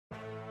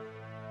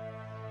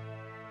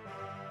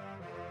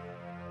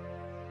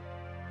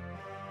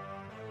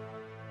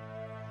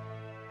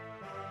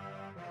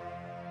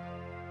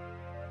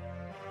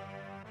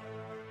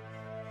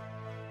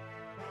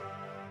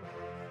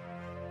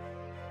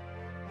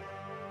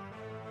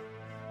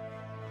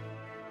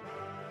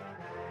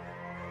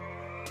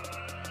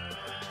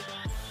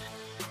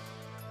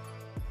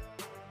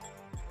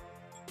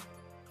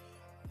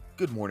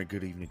Good morning,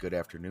 good evening, good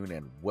afternoon,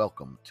 and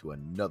welcome to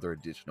another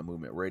edition of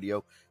Movement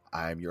Radio.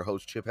 I'm your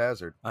host, Chip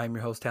Hazard. I'm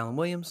your host, Talon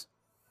Williams.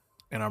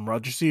 And I'm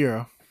Roger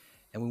Sierra.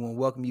 And we want to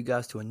welcome you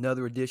guys to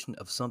another edition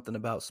of Something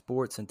About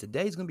Sports. And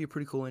today's going to be a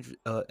pretty cool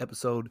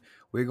episode.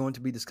 We're going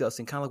to be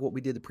discussing kind of like what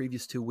we did the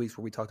previous 2 weeks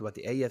where we talked about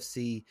the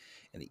AFC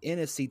and the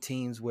NFC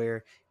teams,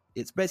 where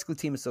it's basically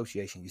team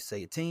association. You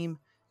say a team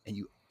and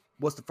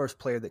what's the first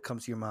player that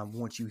comes to your mind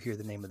once you hear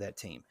the name of that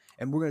team.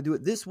 And we're going to do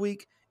it this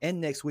week and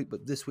next week,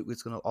 but this week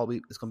it's going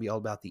to be all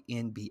about the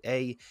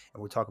NBA,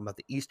 and we're talking about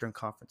the Eastern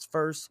Conference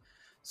first.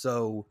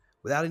 So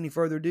without any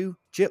further ado,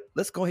 Chip,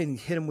 let's go ahead and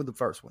hit him with the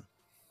first one.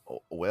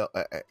 Well,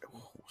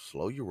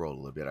 slow your roll a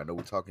little bit. I know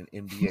we're talking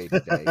NBA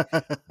today,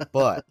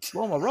 but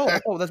slow my roll.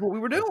 Oh, that's what we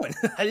were doing.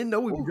 I didn't know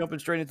we were jumping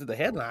straight into the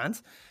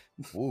headlines.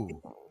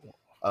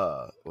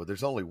 Well,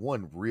 there's only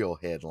one real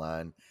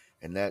headline,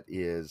 and that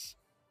is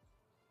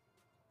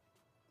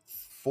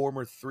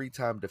former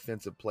 3-time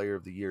Defensive Player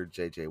of the Year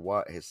J.J.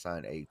 Watt has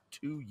signed a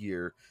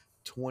 2-year,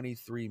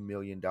 $23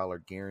 million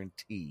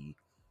guarantee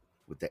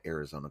with the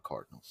Arizona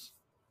Cardinals.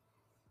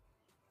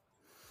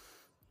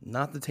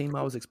 Not the team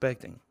I was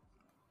expecting.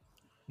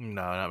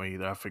 No, not me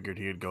either. I figured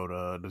he'd go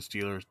to the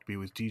Steelers to be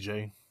with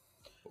DJ.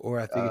 Or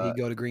I figured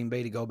he'd go to Green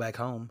Bay to go back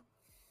home.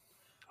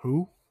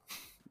 Who?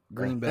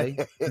 Green Bay,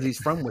 because he's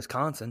from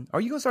Wisconsin.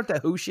 Are you going to start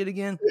that who shit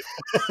again?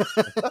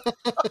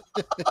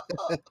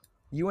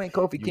 You ain't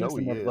Kofi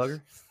Kingston,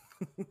 motherfucker.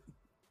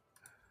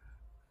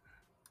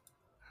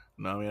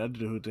 No, I mean, I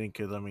do the who thing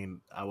because,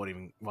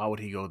 why would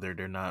he go there?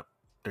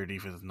 Their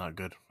defense is not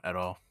good at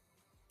all.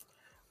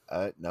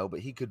 No,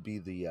 but he could be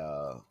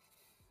the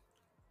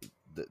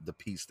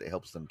piece that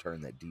helps them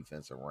turn that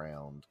defense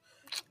around.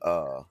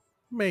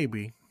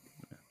 Maybe.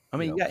 I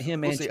mean, you got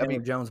him and Chandler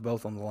Jones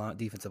both on the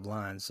defensive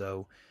line,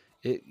 so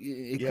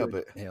it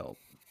could help.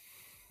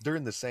 They're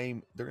in the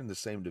same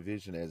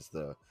division as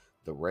the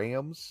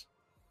Rams,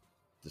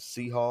 the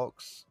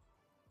Seahawks,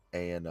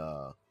 and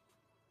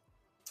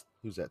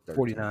who's that third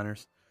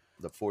 49ers.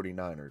 The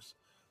 49ers.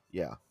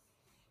 Yeah.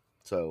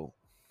 So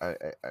I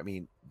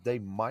mean,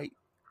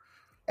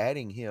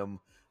 adding him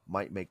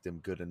might make them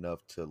good enough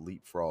to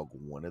leapfrog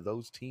one of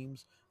those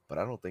teams, but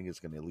I don't think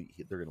they're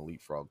going to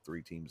leapfrog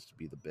 3 teams to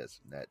be the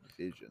best in that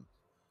division.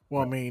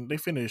 Well, I mean, they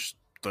finished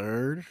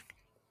third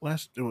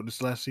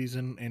this last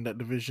season in that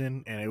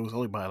division, and it was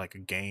only by like a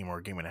game or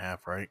a game and a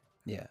half, right?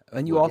 Yeah,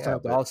 and you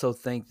also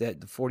think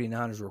that the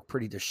 49ers were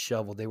pretty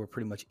disheveled. They were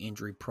pretty much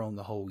injury prone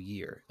the whole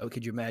year.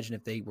 Could you imagine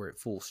if they were at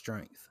full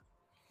strength?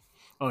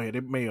 Oh yeah, they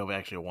may have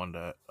actually won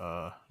that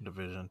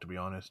division, to be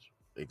honest.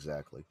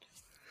 Exactly.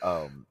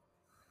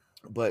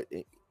 But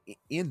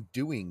in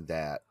doing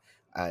that,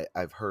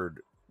 I've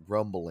heard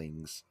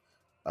rumblings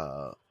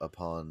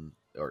in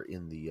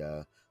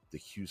the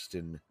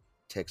Houston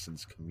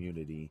Texans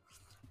community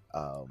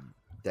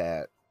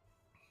that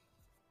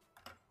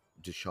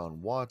Deshaun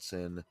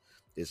Watson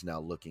is now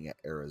looking at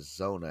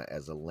Arizona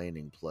as a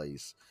landing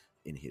place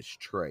in his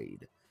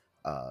trade.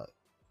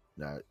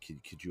 Now,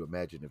 could you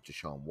imagine if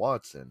Deshaun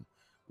Watson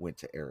went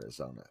to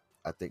Arizona?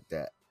 I think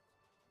that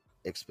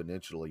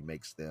exponentially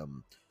makes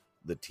them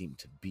the team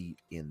to beat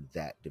in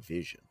that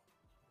division.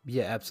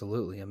 Yeah,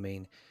 absolutely. I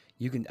mean,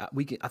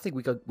 I think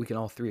we can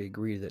all three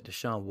agree that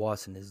Deshaun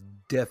Watson is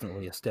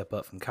definitely a step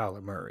up from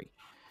Kyler Murray.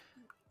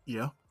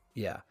 Yeah.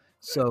 Yeah.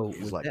 So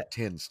he's like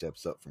 10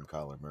 steps up from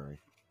Kyler Murray.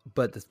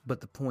 But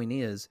the point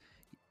is,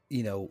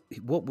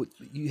 what would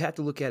you have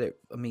to look at it?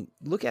 I mean,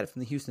 look at it from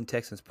the Houston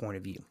Texans' point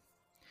of view.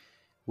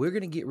 We're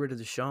going to get rid of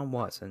Deshaun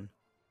Watson,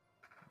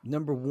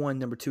 number 1,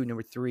 number 2,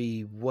 number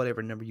 3,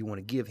 whatever number you want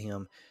to give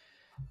him,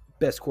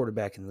 best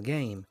quarterback in the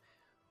game.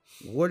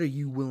 What are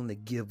you willing to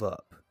give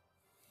up?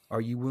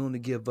 Are you willing to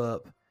give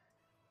up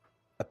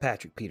a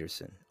Patrick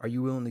Peterson? Are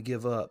you willing to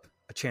give up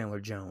a Chandler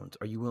Jones?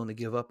 Are you willing to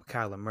give up a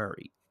Kyler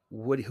Murray?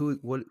 What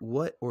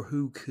or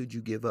who could you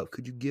give up?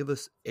 Could you give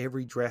us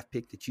every draft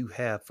pick that you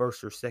have,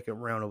 first or second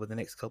round, over the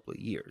next couple of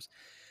years?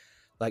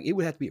 Like, it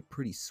would have to be a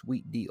pretty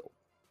sweet deal.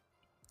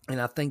 And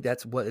I think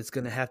that's what it's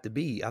going to have to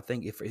be. I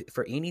think if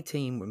for any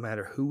team, no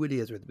matter who it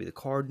is, whether it be the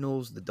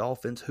Cardinals, the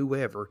Dolphins,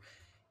 whoever,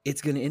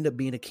 it's going to end up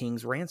being a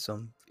king's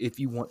ransom if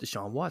you want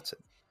Deshaun Watson.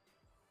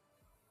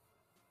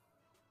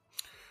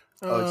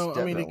 It's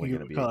definitely they can going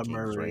to be a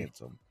king's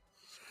ransom.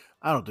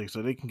 I don't think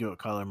so. They can give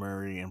Kyler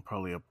Murray and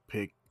probably a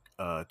pick.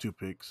 2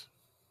 picks.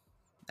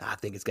 I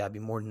think it's got to be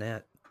more than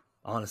that,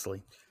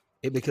 honestly.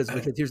 Because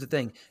here's the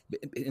thing,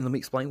 and let me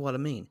explain what I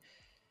mean.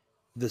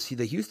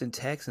 The Houston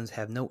Texans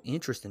have no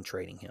interest in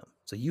trading him,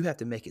 so you have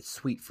to make it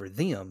sweet for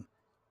them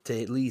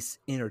to at least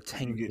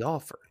entertain the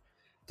offer.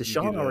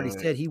 Deshaun already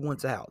said he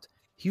wants out.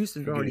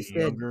 Houston's already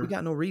said we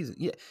got no reason.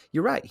 Yeah,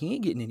 you're right. He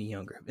ain't getting any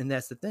younger, and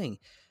that's the thing.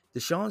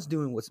 Deshaun's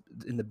doing what's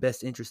in the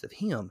best interest of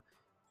him,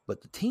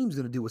 but the team's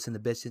going to do what's in the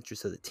best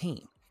interest of the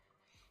team.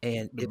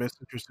 And the best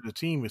interest of the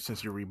team is,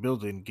 since you're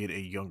rebuilding, get a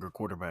younger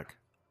quarterback.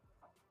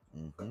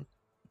 Mm-hmm.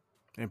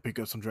 And pick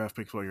up some draft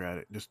picks while you're at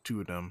it. Just 2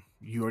 of them.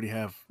 You already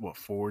have,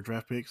 4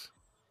 draft picks?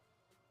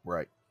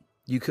 Right.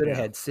 You could have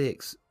had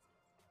 6.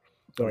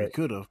 You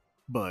could have.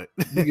 but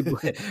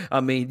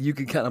You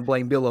could kind of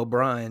blame Bill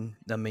O'Brien.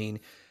 I mean,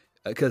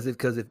 because if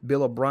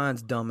Bill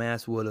O'Brien's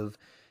dumbass would have,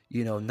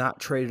 not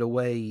traded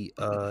away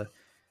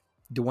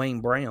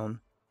Dwayne Brown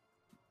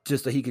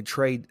just so he could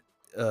trade,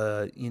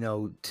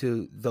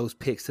 to those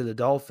picks to the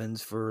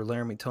Dolphins for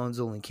Laramie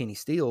Tunsil and Kenny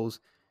Stills,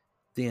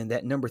 then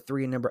that number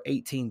 3 and number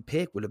 18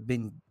 pick would have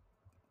been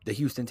the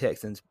Houston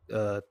Texans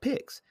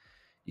picks.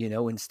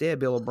 Instead,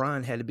 Bill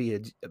O'Brien had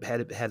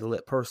to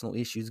let personal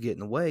issues get in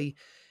the way,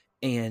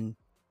 and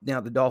now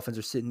the Dolphins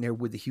are sitting there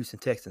with the Houston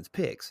Texans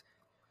picks.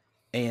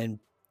 And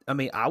I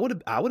mean, I would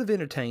have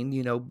entertained,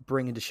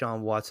 bringing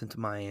Deshaun Watson to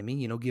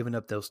Miami, giving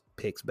up those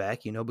picks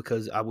back,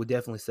 because I would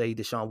definitely say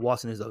Deshaun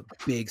Watson is a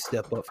big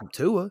step up from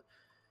Tua,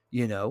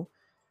 I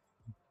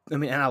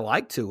mean, and I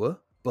like Tua,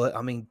 but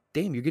I mean,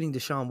 damn, you're getting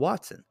Deshaun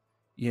Watson,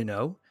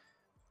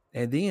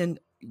 and then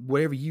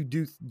whatever you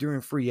do during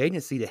free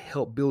agency to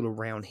help build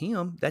around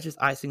him, that's just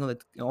icing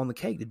on the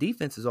cake. The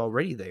defense is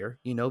already there.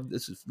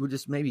 We're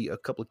just maybe a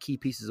couple of key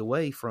pieces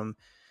away from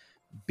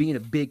being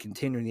a big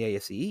contender in the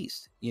AFC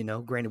East.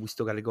 Granted, we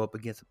still got to go up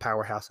against a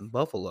powerhouse in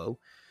Buffalo.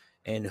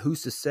 And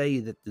who's to say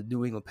that the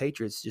New England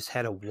Patriots just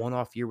had a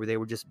one-off year where they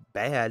were just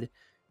bad,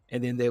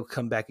 and then they'll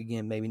come back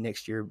again maybe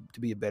next year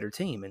to be a better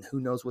team? And who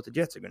knows what the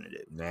Jets are going to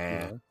do?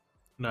 Nah.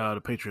 No,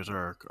 the Patriots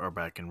are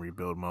back in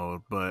rebuild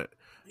mode. But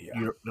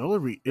Yeah. the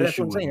only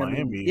issue with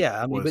Miami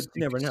was but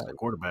you never know. inconsistent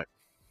quarterback.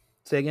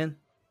 Say again?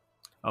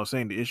 I was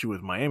saying the issue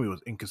with Miami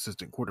was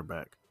inconsistent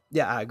quarterback.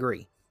 Yeah, I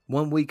agree.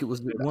 One week it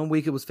was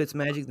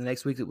Fitzmagic, the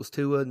next week it was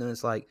Tua, and then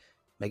it's like,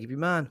 make up your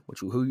mind.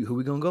 Who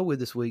we gonna go with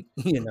this week?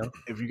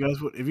 If you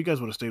guys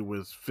would have stayed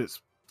with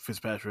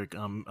Fitzpatrick,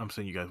 I'm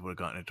saying you guys would have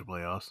gotten into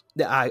playoffs.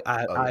 Yeah, I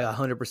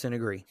 100%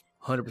 agree.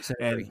 100%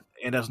 agree.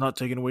 And that's not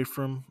taken away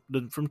from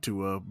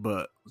Tua,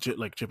 but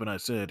like Chip and I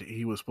said,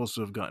 he was supposed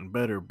to have gotten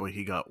better, but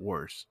he got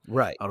worse.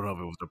 Right. I don't know if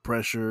it was the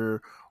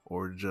pressure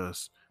or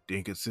just the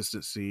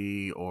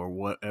inconsistency or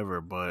whatever,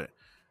 but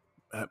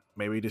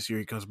maybe this year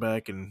he comes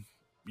back and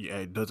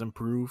it does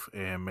improve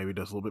and maybe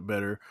does a little bit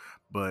better.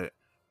 But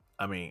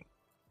I mean,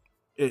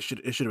 it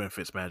should have been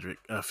Fitzpatrick.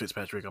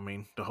 I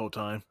mean, the whole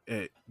time,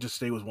 it just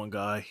stay with one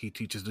guy. He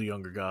teaches the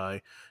younger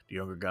guy. The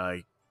younger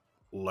guy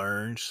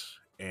learns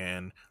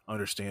and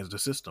understands the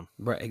system.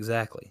 Right.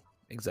 Exactly.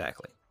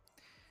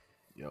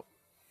 Yep.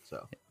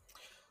 So,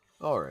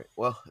 all right.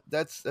 Well,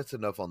 that's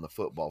enough on the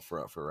football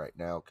front for right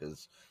now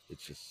because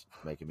it's just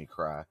making me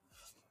cry.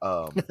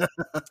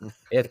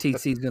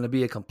 FTC is going to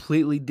be a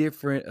completely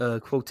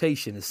different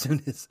quotation as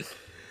soon as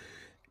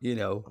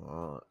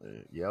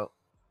Yep.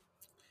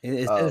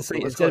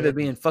 Instead of it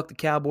being fuck the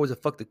Cowboys or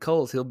fuck the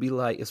Colts, he'll be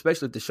like,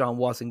 especially if Deshaun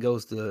Watson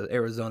goes to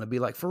Arizona, be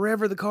like,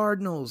 forever the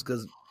Cardinals,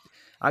 because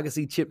I can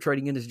see Chip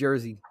trading in his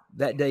jersey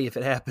that day if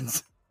it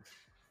happens.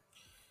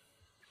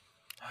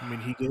 I mean,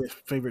 he gets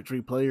favorite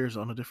 3 players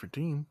on a different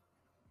team.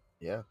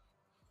 Yeah.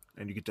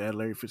 And you get to add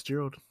Larry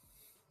Fitzgerald.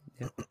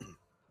 Yeah.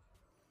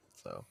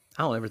 So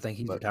I don't ever think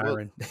he's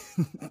retiring.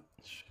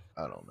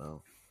 I don't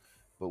know,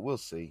 but we'll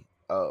see.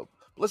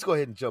 Let's go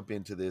ahead and jump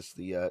into this.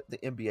 The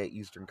NBA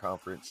Eastern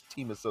Conference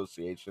Team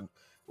Association.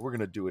 We're going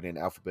to do it in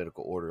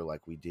alphabetical order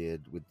like we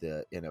did with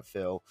the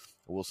NFL.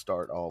 We'll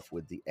start off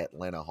with the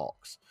Atlanta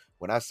Hawks.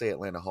 When I say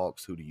Atlanta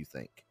Hawks, who do you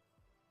think?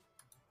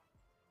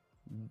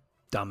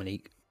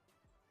 Dominique.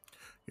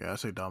 Yeah, I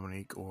say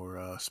Dominique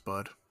or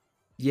Spud.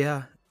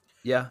 Yeah.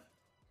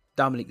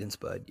 Dominique and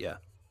Spud, yeah.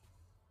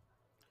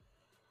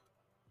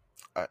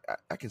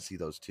 I can see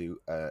those two,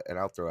 and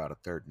I'll throw out a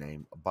third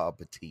name, Bob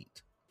Petit.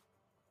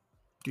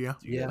 Yeah,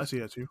 I see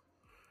that too.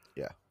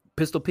 Yeah.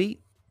 Pistol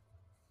Pete?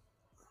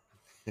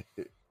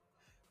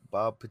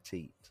 Bob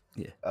Petit.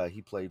 Yeah.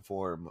 He played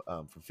for him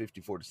from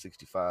 54 to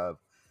 65.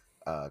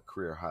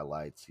 Career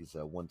highlights. He's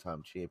a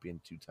one-time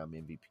champion, 2-time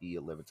MVP,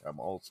 11-time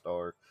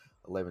All-Star,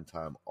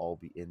 11-time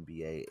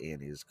All-NBA,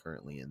 and is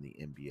currently in the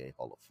NBA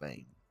Hall of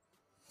Fame.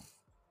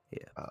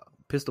 Yeah.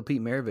 Pistol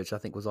Pete Maravich, I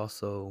think, was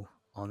also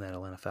on that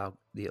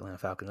the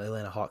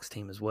Atlanta Hawks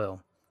team as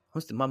well.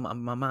 My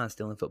mind's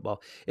still in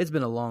football. It's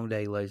been a long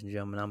day, ladies and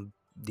gentlemen. I'm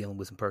dealing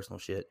with some personal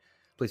shit.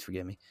 Please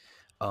forgive me.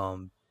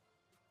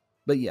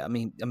 But yeah, I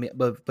mean,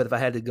 but if I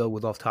had to go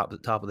with off top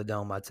of the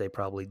dome, I'd say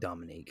probably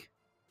Dominique.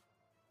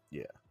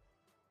 Yeah.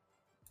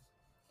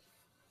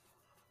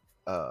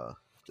 The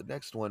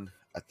next one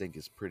I think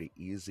is pretty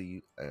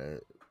easy.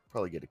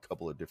 Probably get a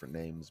couple of different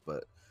names,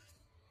 but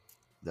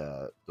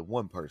the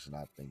one person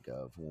I think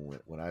of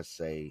when I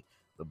say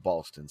the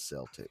Boston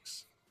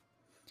Celtics,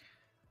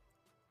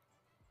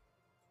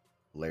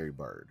 Larry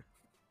Bird.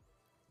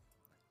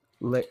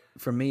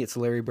 For me, it's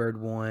Larry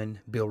Bird 1,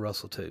 Bill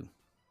Russell 2.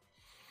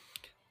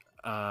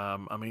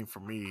 I mean,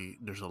 for me,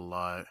 there's a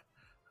lot.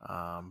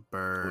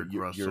 Bird,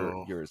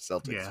 Russell. You're a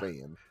Celtics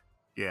fan.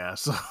 Yeah,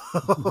 so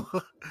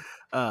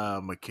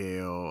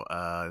McHale,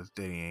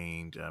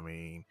 Danny Ainge. I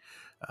mean,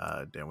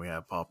 then we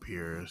have Paul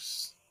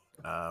Pierce,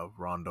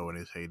 Rondo in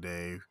his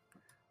heyday.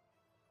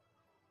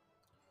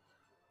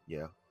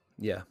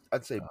 Yeah.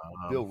 I'd say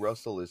Bill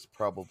Russell is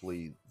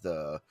probably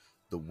the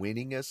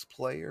winningest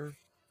player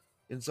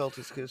in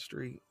Celtics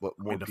history, but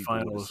I more mean, the people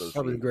would finals- associate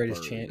Probably the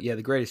greatest Bird.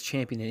 the greatest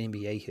champion in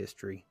NBA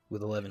history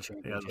with 11 Yeah,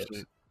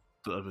 championships.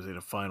 I was gonna say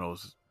the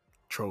finals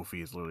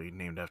trophy is literally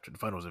named after the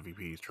finals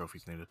MVP's trophy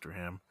is named after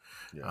him.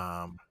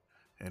 Yeah.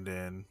 And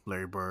then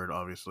Larry Bird,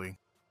 obviously.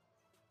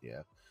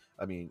 Yeah.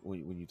 I mean,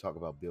 when you talk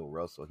about Bill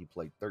Russell, he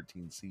played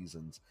 13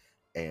 seasons,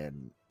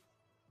 and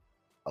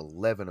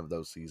 11 of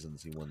those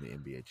seasons he won the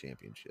NBA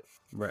championship.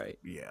 Right.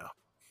 Yeah.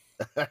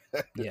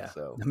 Yeah.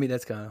 So I mean,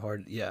 that's kind of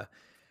hard. Yeah.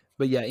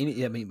 But yeah,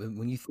 I mean,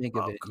 when you think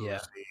of Bob it, yeah.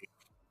 Cousy.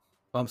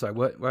 Oh, I'm sorry.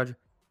 What, Roger?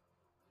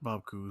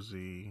 Bob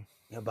Cousy.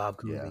 Yeah, Bob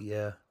Cooley.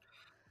 Yeah.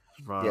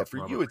 yeah, for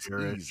you Robert it's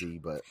Parrish. easy,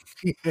 but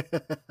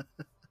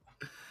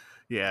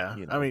Yeah.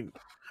 You I know. mean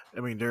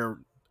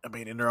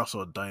and they're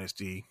also a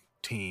dynasty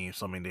team,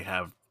 so I mean they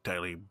have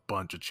technically a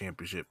bunch of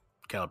championship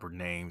caliber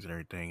names and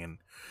everything, and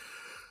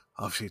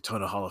obviously a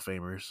ton of Hall of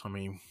Famers. I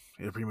mean,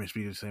 it'll pretty much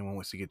be the same one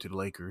once you get to the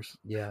Lakers.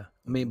 Yeah.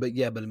 I mean,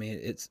 I mean,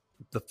 it's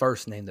the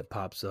first name that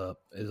pops up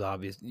is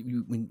obvious.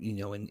 When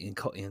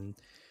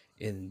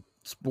in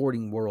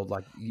sporting world,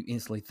 like you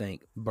instantly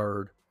think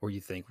Bird or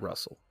you think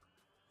Russell.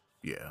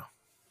 Yeah.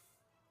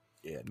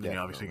 yeah, And then you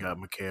obviously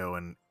definitely. got McHale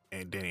and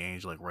Danny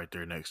Ainge like right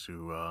there next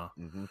to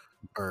Mhm.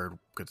 Bird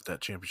because it's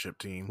that championship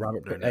team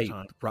Robert, during that hey,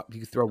 time. you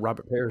could throw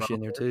Robert Parrish in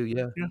there too.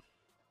 Yeah.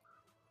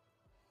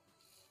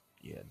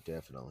 Yeah,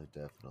 definitely.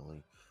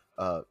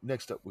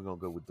 Next up, we're gonna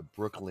go with the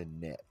Brooklyn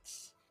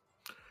Nets.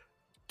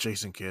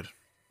 Jason Kidd.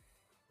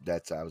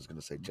 I was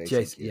gonna say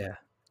Jason Kidd. Yeah.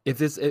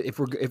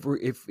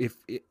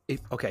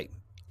 Okay,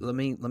 let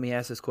me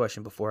ask this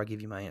question before I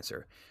give you my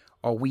answer.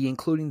 Are we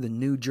including the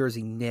New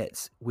Jersey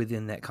Nets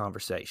within that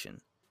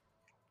conversation?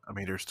 I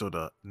mean, there's still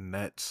the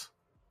Nets.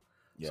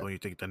 Yeah. So when you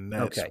think the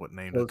Nets, Okay. what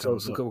name So, that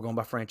comes so up? we're going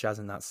by franchise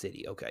and not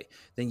city. Okay.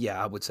 Then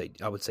yeah, I would say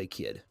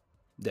Kidd,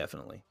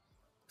 definitely.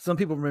 Some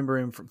people remember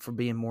him for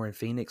being more in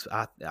Phoenix.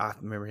 I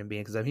remember him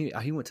being because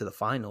he went to the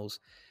finals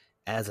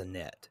as a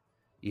Net,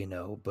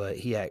 but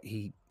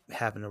he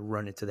happened to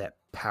run into that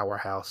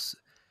powerhouse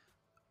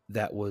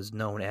that was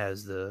known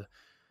as the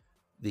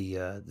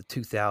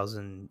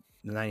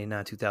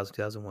 99, 2000,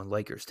 2001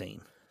 Lakers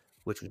team,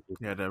 which was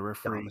Yeah, the dominant.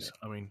 referees.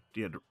 I mean,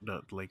 yeah,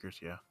 the Lakers.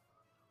 Yeah.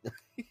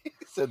 He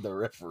said the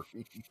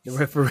referee. The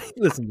referee.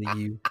 Listen to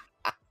you.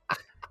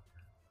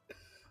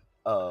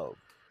 All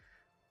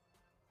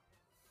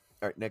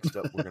right, next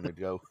up we're gonna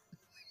go.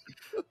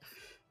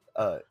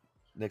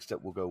 Next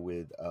up we'll go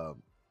with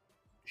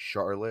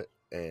Charlotte,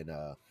 and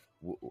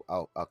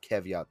I'll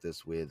caveat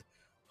this with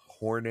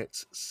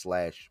Hornets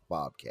 /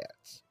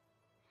 Bobcats.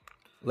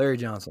 Larry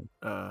Johnson.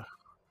 When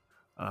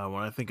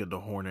I think of the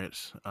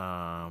Hornets,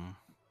 I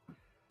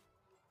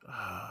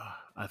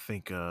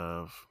think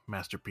of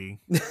Master P.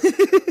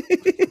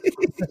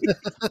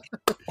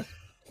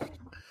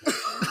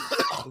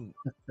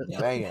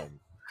 Man,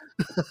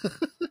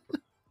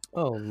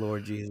 Oh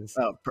Lord Jesus.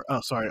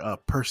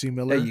 Percy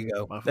Miller. There you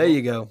go. My There fault.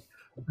 you go.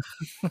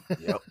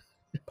 yep,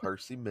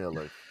 Percy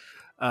Miller.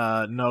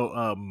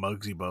 No,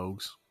 Muggsy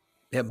Bogues.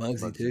 Yeah,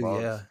 Muggsy Muggsy too.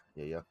 Bogues.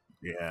 Yeah.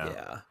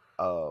 Yeah.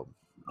 Yeah.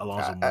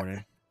 Alonzo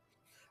Mourning.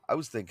 I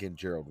was thinking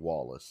Gerald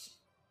Wallace.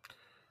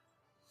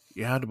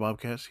 Yeah, the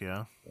Bobcats.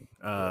 Yeah.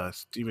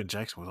 Steven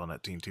Jackson was on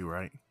that team too,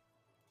 right?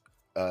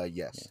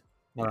 Yes.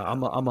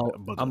 I'm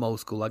old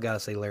school. I gotta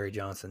say Larry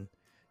Johnson,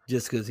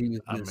 just because he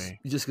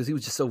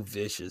was just so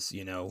vicious,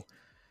 with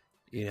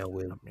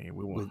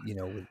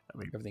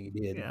everything he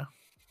did. Yeah.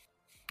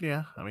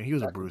 Yeah. I mean, he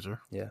was a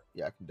bruiser. Yeah,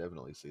 I can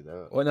definitely see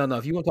that. Well, no.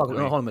 If you want to talk, I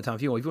mean- hold on a time.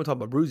 If you want to talk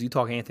about bruiser, you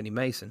talk Anthony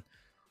Mason.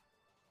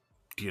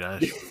 Yeah,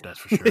 that's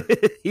for sure.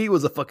 He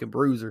was a fucking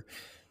bruiser.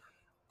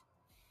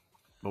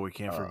 But we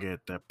can't forget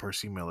that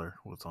Percy Miller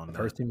was on that.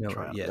 Percy Miller,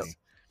 tryout yes. team.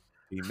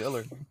 P.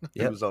 Miller. He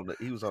Yep. was on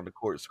the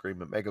court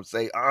screaming, make him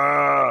say,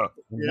 "Ah!"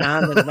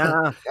 Nah. By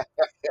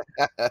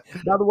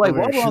the way, Over while here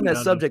we're on shooting that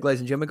down subject,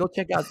 ladies and gentlemen, go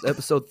check out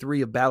episode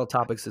 3 of Battle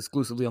Topics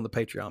exclusively on the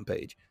Patreon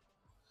page.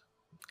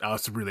 Oh,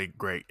 it's a really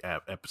great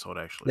episode,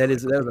 actually. That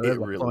was It a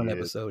really fun is.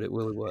 episode. It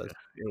really was.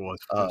 It was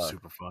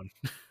super fun.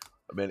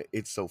 I mean,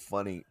 it's so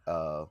funny.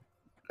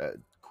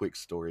 Quick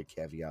story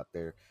caveat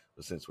there,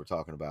 but since we're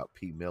talking about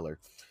P. Miller,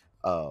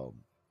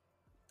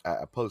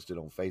 I posted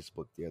on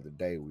Facebook the other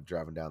day. We were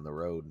driving down the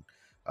road, and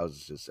I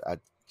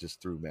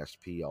just threw Master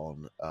P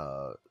on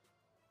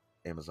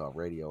Amazon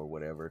Radio or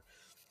whatever,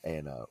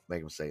 and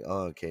Make Him Say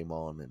came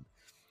on, and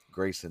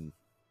Grayson,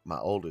 my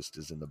oldest,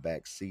 is in the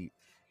back seat,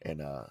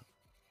 and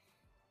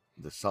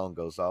the song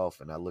goes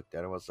off, and I looked at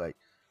him. I was like,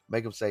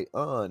 "Make him say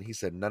and he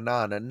said, nah.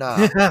 I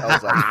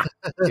was like,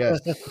 yes.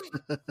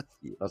 I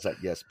was like,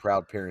 yes,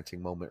 proud parenting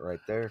moment right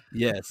there.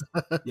 Yes.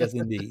 Yes,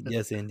 indeed.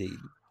 Yes, indeed.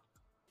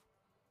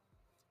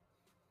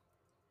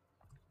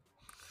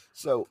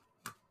 So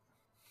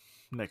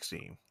Next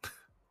team.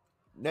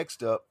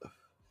 next up,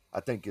 I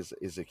think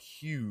is a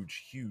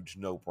huge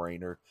no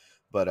brainer.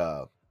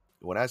 But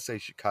when I say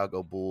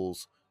Chicago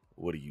Bulls,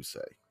 what do you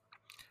say?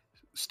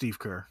 Steve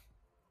Kerr.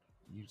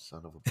 You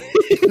son of a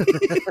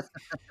bitch.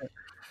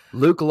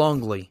 Luke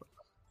Longley.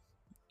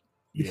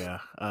 Yeah.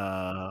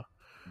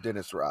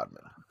 Dennis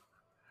Rodman,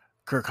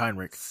 Kirk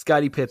Heinrich.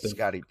 Scottie Pippen.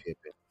 Scottie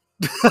Pippen.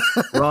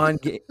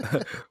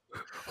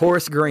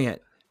 Horace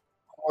Grant.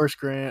 Horace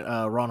Grant,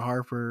 Ron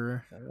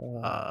Harper.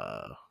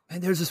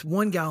 And there's this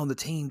one guy on the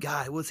team.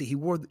 God, what's he? He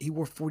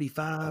wore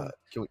 45.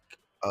 Can we,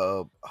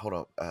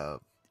 hold on.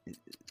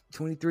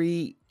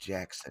 23.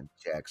 Jackson.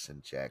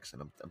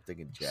 I'm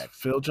thinking Jackson.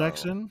 Phil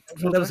Jackson.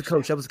 That was the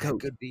coach. That was the That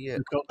coach. could be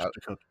it.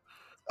 The coach.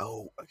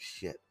 Oh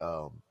shit.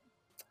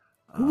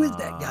 Who is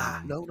that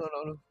guy? No.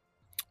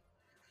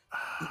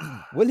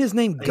 Wasn't his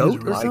name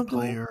Goat or something?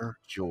 Player.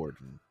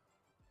 Jordan.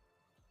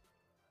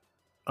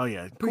 Oh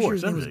yeah, of Pretty sure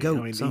course. his name was Goat.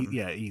 I mean, something.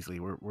 yeah, easily.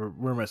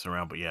 We're messing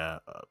around, but yeah,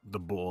 the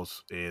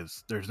Bulls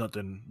is there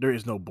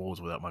is no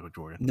Bulls without Michael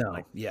Jordan. No,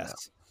 like,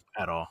 yes,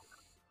 at all.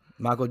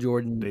 Michael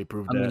Jordan. They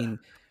proved I that mean,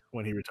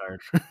 when he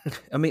retired.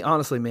 I mean,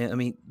 honestly, man. I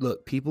mean,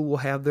 look, people will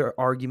have their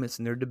arguments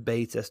and their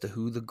debates as to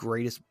who the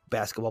greatest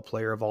basketball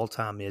player of all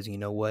time is. You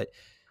know what?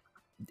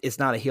 It's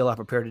not a hill I'm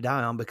prepared to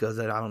die on because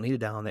I don't need to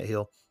die on that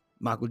hill.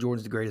 Michael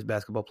Jordan's the greatest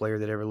basketball player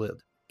that ever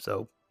lived.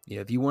 So,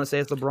 yeah, if you want to say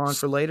it's LeBron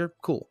for later,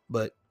 cool.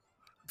 But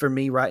for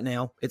me right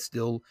now, it's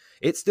still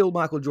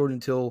Michael Jordan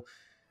until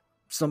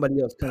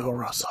somebody else comes Bill along.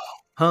 Russell.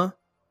 Huh?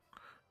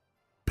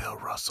 Bill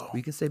Russell.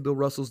 We can say Bill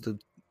Russell's the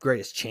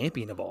greatest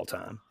champion of all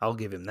time. I'll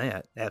give him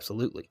that.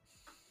 Absolutely.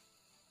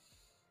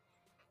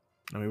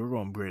 I mean, we're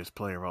going greatest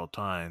player of all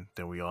time.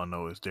 Then we all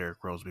know is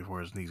Derrick Rose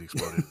before his knees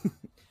exploded.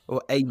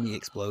 Well, a knee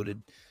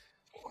exploded.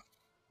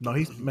 No,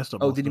 he's messed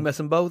up. Oh, did he mess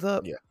them both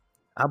up? Yeah.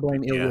 I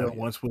blame Ill Yeah, Will.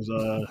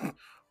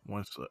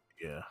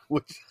 yeah.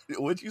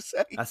 What'd you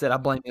say? I said I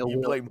blame Ill You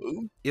Will. blame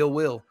who? Ill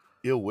Will.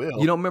 Ill Will.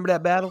 You don't remember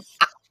that battle?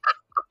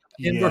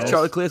 And versus Yes.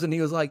 Charlie Clips, and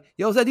he was like,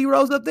 "Yo, is that D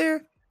Rose up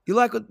there? You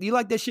like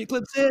that shit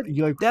Clip said?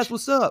 You like That's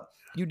what's up.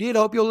 You did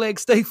hope your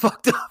legs stay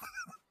fucked up."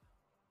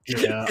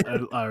 Yeah,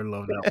 I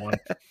love that one.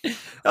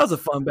 That was a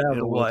fun battle to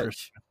Ill Will watch.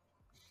 versus-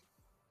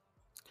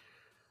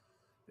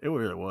 It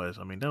really was.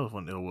 I mean, that was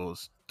when Ill Will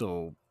was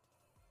still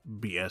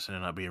BSing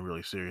and not being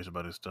really serious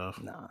about his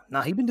stuff.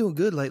 Nah, he been doing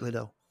good lately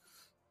though.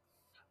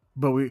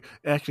 But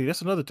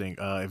that's another thing.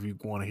 If you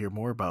want to hear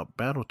more about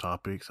battle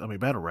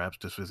raps,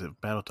 just visit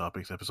Battle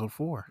Topics episode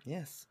 4,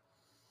 Yes.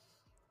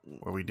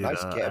 where we did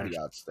nice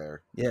caveats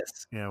there.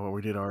 Yes. where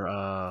we did our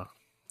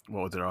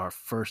our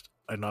first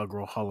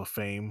inaugural Hall of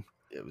Fame.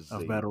 It was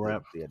Of battle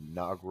rap. the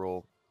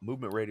inaugural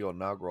Movement Radio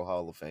inaugural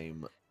Hall of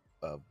Fame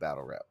of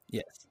battle rap.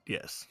 Yes.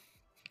 Yes,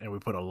 and we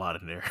put a lot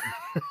in there.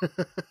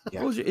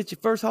 Yeah. Well, it's your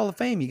first Hall of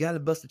Fame. You got to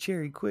bust a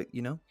cherry quick,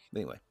 you know.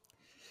 Anyway.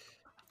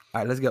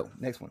 All right, let's go.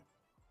 Next one.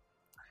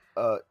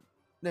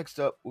 Next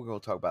up, we're going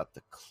to talk about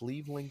the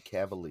Cleveland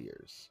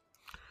Cavaliers.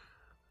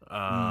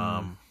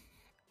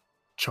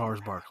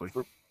 Charles Barkley.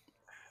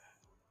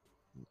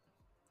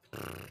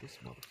 This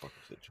motherfucker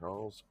said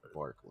Charles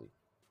Barkley.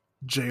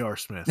 J.R.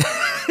 Smith.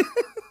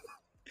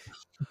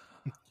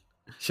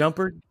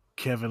 Shumpert,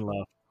 Kevin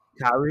Love.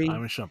 Kyrie,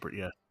 Iman Shumpert,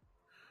 yeah.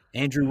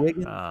 Andrew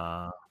Wiggins.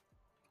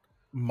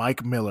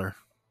 Mike Miller.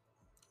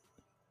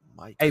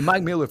 Hey,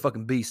 Mike Miller,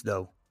 fucking beast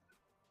though.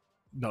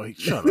 No,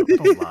 shut up.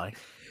 Don't lie.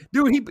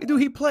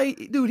 He played.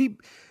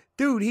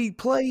 He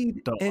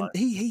played, Don't and lie.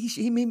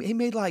 he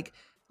made like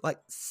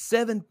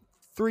 7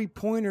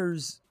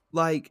 3-pointers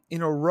like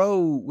in a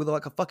row with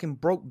like a fucking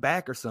broke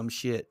back or some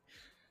shit.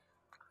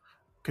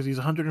 Because he's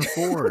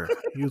 104.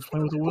 He was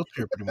playing with a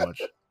wheelchair pretty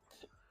much.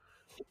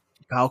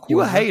 Kyle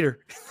You a Korver. hater?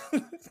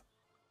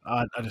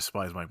 I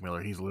despise Mike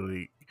Miller. He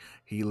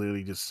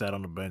literally just sat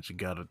on the bench and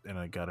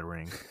got a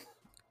ring.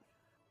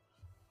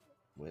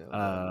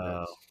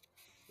 Well,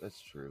 that's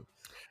true.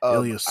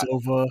 Ilya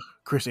Silva,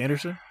 Chris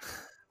Anderson,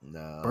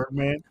 No.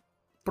 Birdman.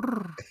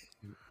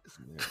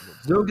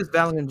 Zilgis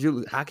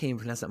Valanciunas. I can't even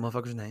pronounce that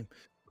motherfucker's name.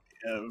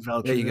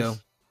 There you go.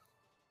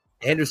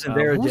 Anderson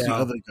Who's the Varejao.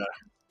 other guy?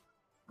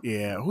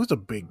 Yeah, who's the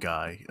big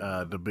guy?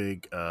 The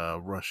big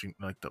Russian,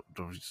 like the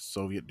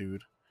Soviet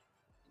dude.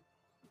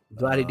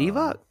 Vlade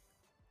Divac.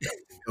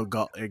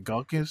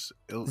 Ilgakis?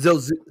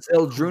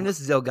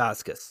 Zeldrunas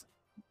Zelgauskas.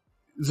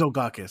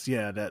 Zolgakis,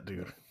 yeah, that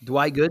dude.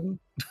 Dwight Gooden.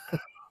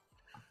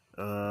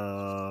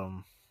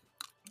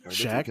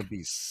 Shaq Can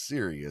be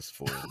serious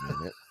for a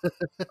minute.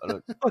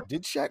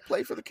 Did Shaq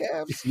play for the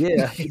Cavs?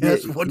 Yeah,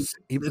 Yes, did. one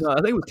No, I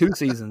think it was 2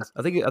 seasons.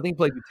 I think he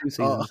played for 2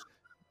 seasons.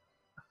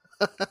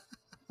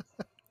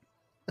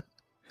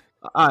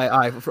 All right.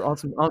 I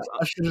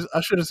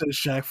should have said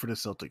Shaq for the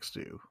Celtics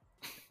too.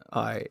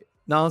 All right.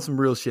 Now on some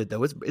real shit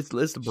though. It's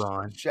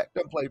LeBron. Shaq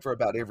done played for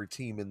about every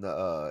team in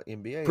the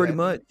NBA. Pretty hasn't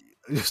much.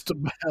 Just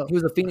about. He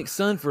was a Phoenix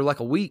Sun for like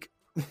a week,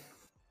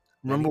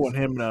 Remember when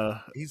him and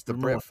He's the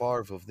remember Brett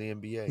Favre of the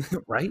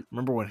NBA. right?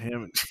 remember when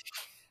him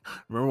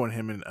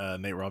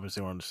and Nate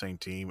Robinson were on the same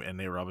team, and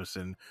Nate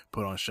Robinson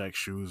put on Shaq's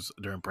shoes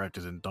during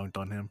practice and dunked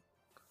on him?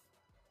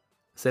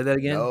 Say that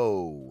again.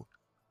 No.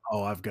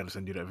 Oh, I've got to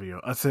send you that video.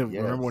 I said,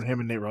 Yes. remember when him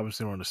and Nate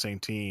Robinson were on the same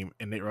team,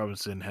 and Nate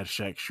Robinson had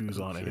Shaq's shoes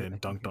on and shit, then I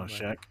dunked on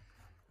can't Shaq?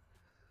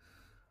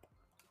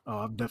 Oh,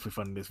 I'm definitely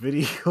finding this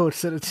video.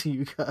 Send it to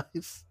you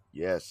guys.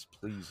 Yes,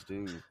 please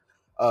do.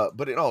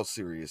 But in all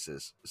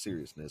seriousness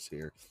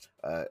here,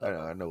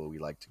 I know we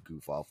like to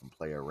goof off and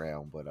play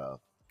around, but I'm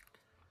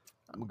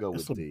gonna go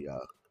with It's the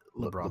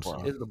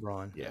LeBron's It's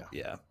LeBron. Yeah.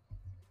 Yeah.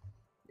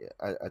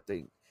 I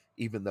think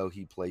even though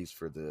he plays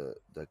for the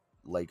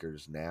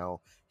Lakers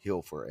now,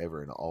 he'll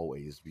forever and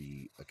always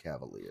be a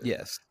Cavalier.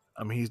 Yes.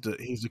 I mean,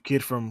 he's a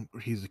kid from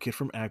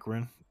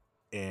Akron,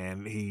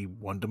 and he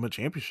won them a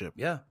championship.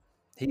 Yeah.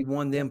 He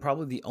won them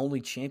probably the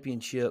only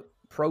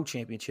pro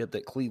championship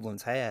that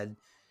Cleveland's had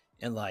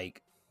in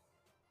like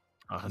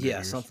 100 yeah,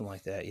 years. something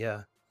like that.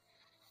 Yeah.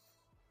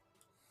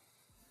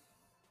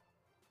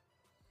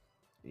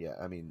 Yeah,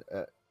 I mean,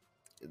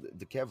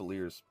 the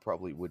Cavaliers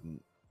probably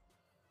wouldn't.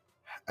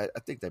 I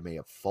think they may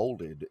have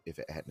folded if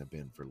it hadn't have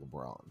been for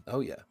LeBron. Oh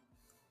yeah.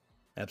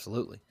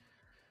 Absolutely.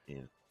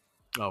 Yeah.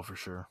 Oh, for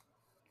sure.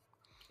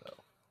 So,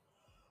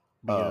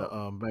 But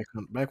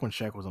back when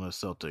Shaq was on the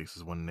Celtics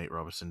is when Nate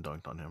Robinson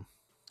dunked on him,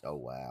 oh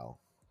wow,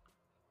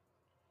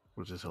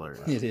 which is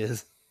hilarious. It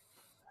is.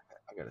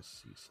 I gotta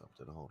see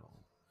something. Hold on.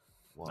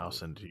 Wow. I'll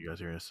send it to you guys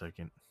here in a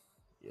second.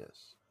 Yes.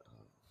 Let's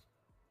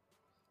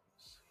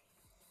see.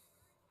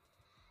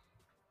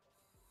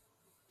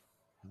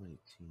 How many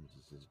teams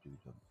has this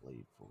dude done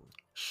played for?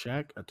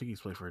 Shaq, I think he's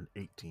played for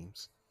 8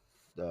 teams.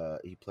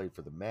 He played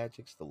for the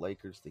Magics, the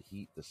Lakers, the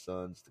Heat, the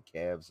Suns, the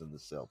Cavs, and the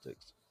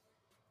Celtics.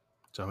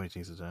 So how many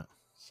teams is that?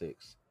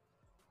 6.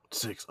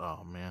 6.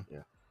 Oh man.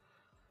 Yeah.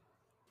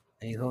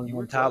 And he's only You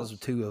won were titles close.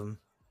 with 2 of them.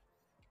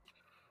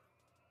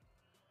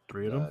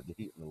 3 of them? The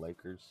Heat and the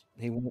Lakers.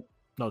 He won.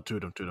 No, 2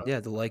 of them. 2 of them. Yeah,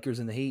 the Lakers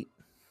and the Heat.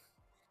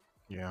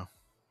 Yeah.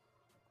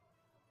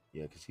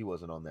 Yeah, because he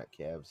wasn't on that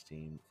Cavs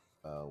team.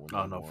 When Oh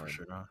they no, won. for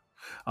sure not.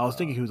 I was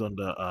thinking he was on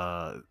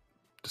the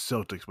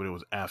Celtics, but it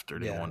was after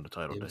they Yeah, won the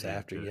title. It was that he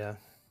after. did. Yeah.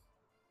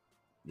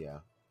 Yeah.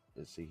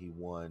 Let's see. He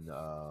won.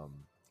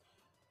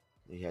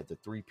 He had the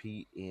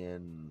 3-peat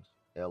in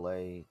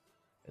L.A.,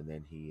 and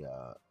then he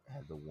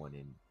had the one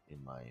in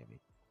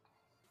Miami.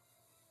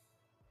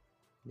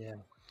 Yeah.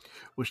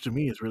 Which to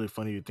me is really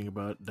funny to think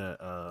about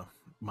that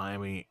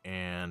Miami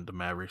and the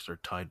Mavericks are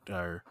tied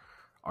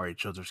are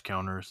each other's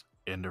counters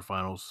in their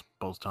finals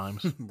both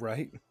times.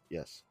 Right.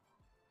 Yes.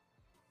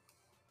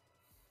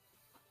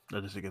 I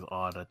just think it's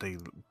odd that they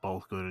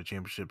both go to the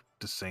championship at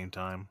the same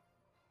time.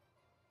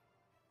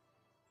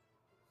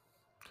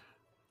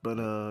 But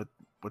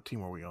what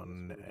team are we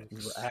on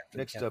next?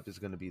 Next up is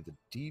going to be the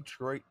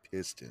Detroit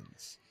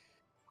Pistons.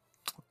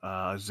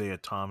 Isaiah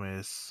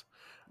Thomas,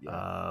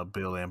 Yeah.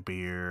 Bill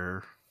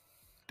Laimbeer,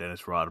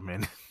 Dennis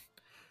Rodman,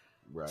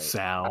 Right.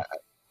 Sal.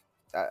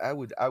 I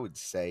would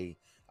say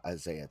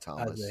Isaiah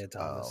Thomas. Isaiah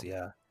Thomas.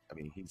 Yeah. I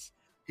mean, he's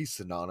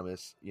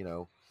synonymous. You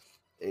know,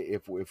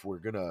 if we're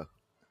gonna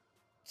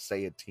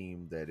say a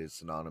team that is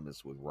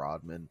synonymous with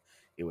Rodman,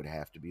 it would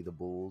have to be the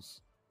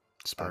Bulls.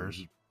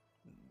 Spurs.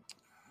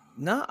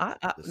 No, I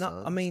The no.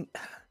 I Suns? mean,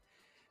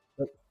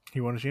 He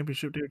won a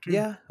championship there too.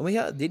 yeah. I mean,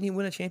 yeah. Didn't he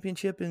win a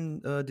championship in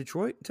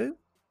Detroit too?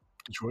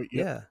 Detroit.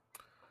 Yep. Yeah.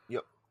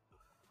 Yep.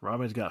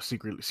 Rodman's got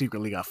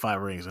secretly got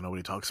 5 rings and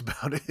nobody talks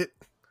about it.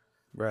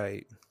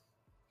 Right.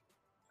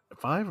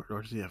 5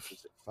 or yeah,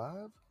 Is it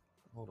 5?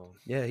 Hold on.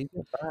 Yeah, he's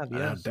got 5. I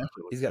Yeah. definitely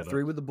He's looked got that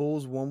 3 up. with the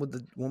Bulls, one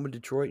with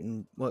Detroit,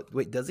 and what?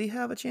 Wait, does he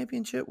have a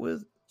championship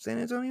with San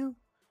Antonio?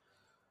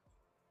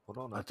 Hold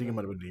on. I think it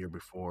might have been the year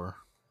before.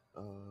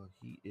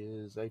 He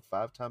is a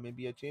 5-time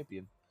NBA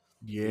champion.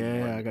 Yeah,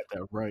 won I got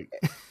that right.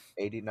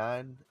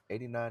 89,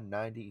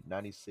 90,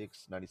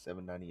 96,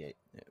 97, 98.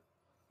 Yeah.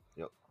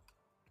 Yep.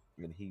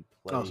 And he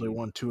played. Oh, so he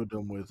won 2 of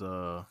them with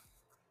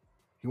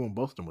he won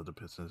both of them with the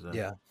Pistons. Then.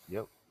 Yeah.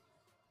 Yep.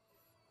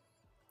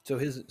 So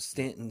his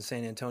stint in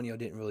San Antonio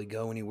didn't really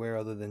go anywhere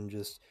other than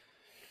just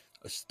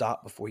a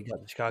stop before he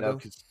got to Chicago. No,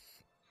 'cause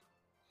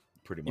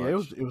pretty much. Yeah,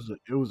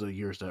 it was a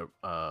years that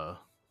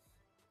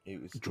he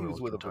was Jordan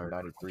was with him from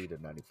retired. 93 to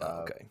 95.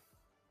 Oh, okay.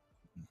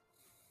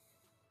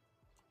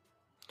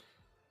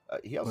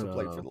 He also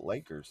played for the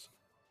Lakers.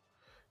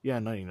 Yeah,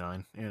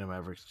 99 and the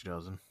Mavericks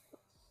 2000.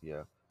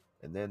 Yeah.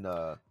 And then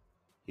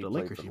he The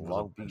played Lakers for the team was a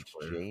Long bench Beach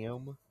player.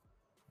 Jam,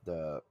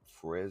 the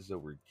Frezza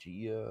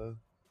Regia,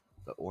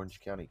 the Orange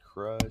County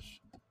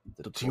Crush,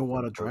 The Torquay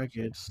Tijuana Poachers,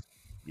 Dragons.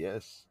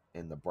 yes,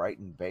 and the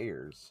Brighton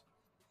Bears.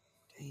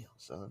 Damn,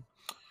 son.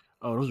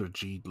 Oh, those are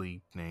G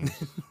League names.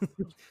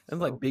 Them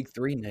like big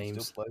 3 He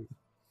names. still play.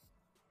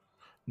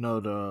 No,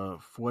 the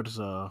what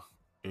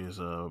is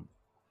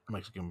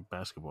Mexican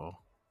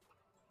basketball.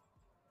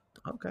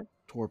 Okay.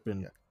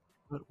 Torpin. Yeah.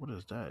 What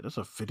is that? That's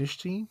a Finnish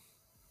team?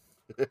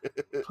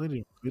 Played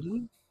in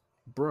Italy?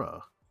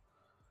 Bruh.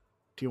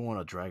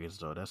 Tijuana Dragons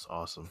though, that's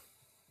awesome.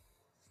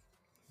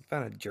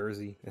 Found a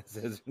jersey that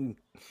says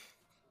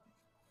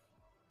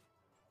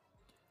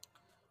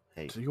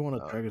Hey,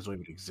 Tijuana Dragons don't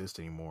even exist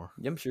anymore.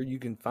 I'm sure you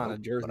can find a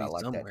jersey but I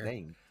like somewhere. that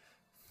name.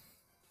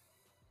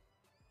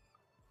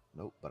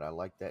 Nope, but I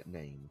like that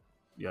name.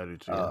 Yeah, I do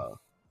too. All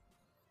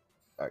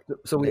right.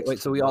 So we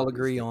next we all up is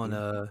agree the-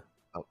 on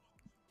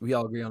we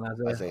all agree on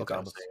Isaiah. Isaiah Okay.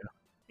 Thomas.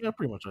 Yeah,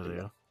 pretty much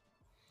Isaiah.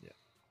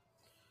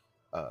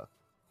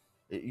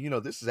 You know,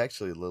 this is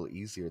actually a little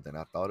easier than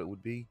I thought it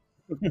would be.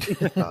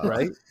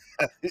 Right?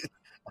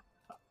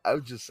 I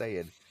was just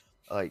saying,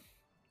 like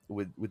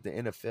with the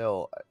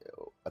NFL,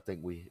 I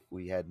think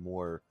we had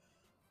more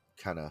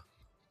kind of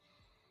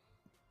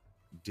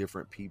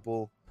different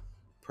people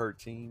per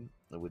team.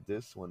 And with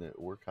this one,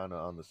 we're kind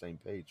of on the same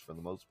page for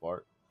the most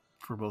part.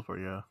 For both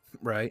part, yeah.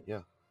 Right.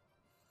 Yeah.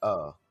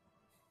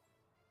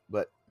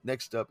 But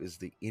next up is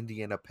the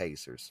Indiana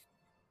Pacers.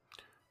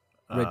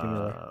 Reggie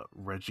Miller.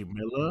 Reggie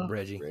Miller.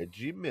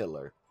 Reggie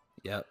Miller.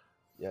 Yep.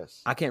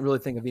 Yes. I can't really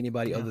think of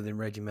anybody other than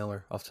Reggie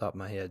Miller off the top of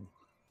my head.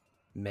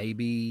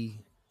 Maybe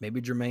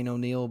Jermaine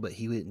O'Neal, but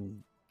he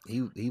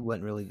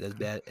wasn't really as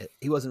bad.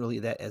 He wasn't really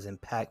that as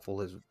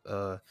impactful as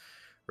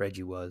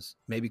Reggie was.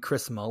 Maybe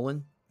Chris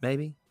Mullin,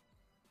 maybe.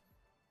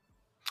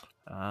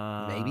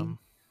 But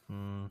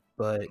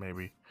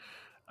maybe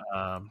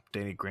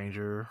Danny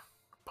Granger,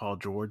 Paul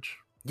George.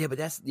 Yeah, but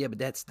that's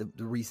the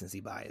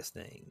recency bias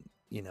thing,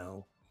 you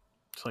know.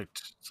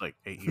 It's like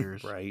 8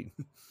 years, right?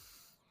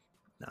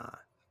 Nah.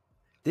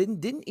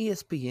 Didn't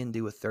ESPN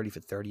do a 30 for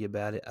 30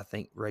 about it? I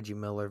think Reggie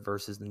Miller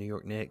versus the New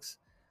York Knicks.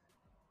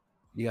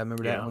 You guys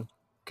remember that one?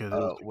 Because it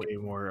was a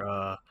game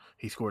where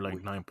he scored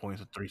like 9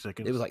 points in 3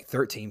 seconds. It was like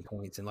 13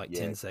 points in like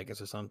 10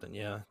 seconds or something.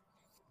 Yeah.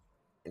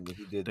 And then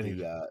he did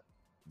the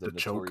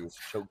notorious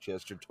choke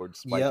gesture towards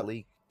Spike yep.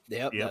 Lee.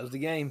 Yep, that was the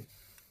game.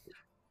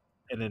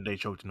 And then they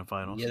choked in the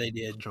finals. Yeah, they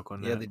did. Choke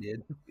on yeah, that. they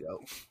did. Yep.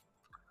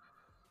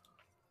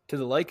 To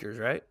the Lakers,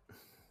 right?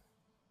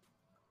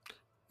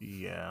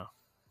 Yeah.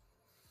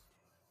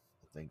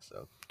 I think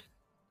so.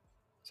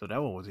 So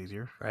that one was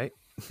easier. Right?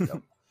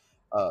 Yep.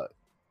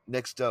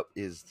 Next up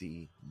is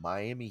the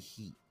Miami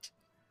Heat.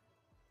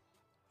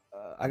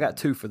 I got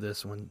two for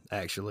this one,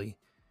 actually.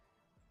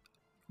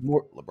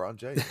 More LeBron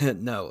James.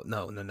 no.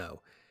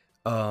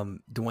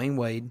 Dwayne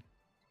Wade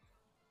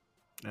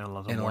and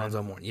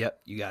Alonzo Mourning. Yep,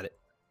 you got it.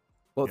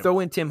 Well, throw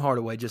in Tim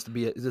Hardaway just to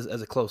be just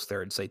as a close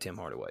third. Say Tim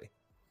Hardaway.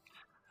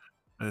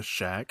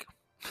 Shaq.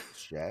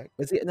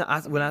 But see, no,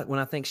 when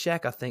I think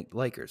Shaq, I think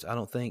Lakers. I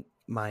don't think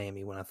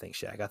Miami. When I think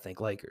Shaq, I think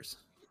Lakers.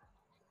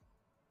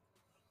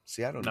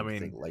 See, I don't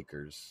think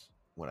Lakers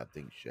when I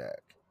think Shaq.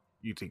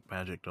 You think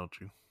Magic, don't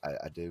you?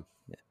 I do.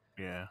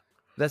 Yeah.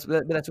 That's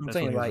what I'm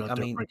saying. Like, I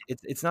mean,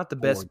 it's not the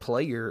best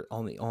player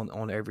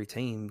on every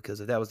team, because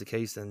if that was the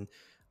case, then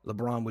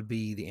LeBron would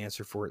be the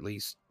answer for at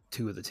least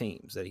two of the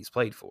teams that he's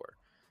played for.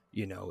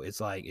 You know, it's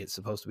like it's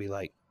supposed to be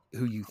like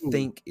who you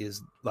think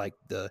is like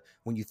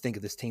when you think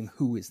of this team,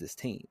 who is this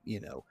team? You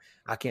know,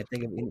 I can't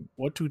think of any.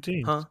 What two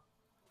teams? Huh?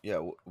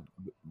 Yeah.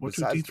 What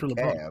two teams for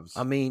LeBron?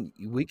 I mean,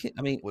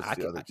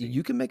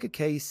 you can make a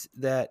case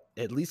that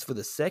at least for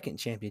the second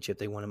championship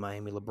they won in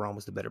Miami, LeBron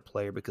was the better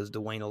player because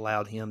Dwayne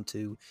allowed him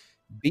to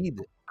be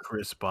the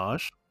Chris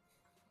Bosh.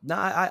 No,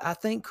 I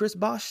think Chris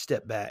Bosh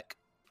stepped back,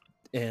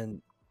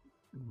 and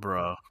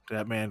bro,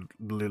 that man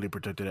literally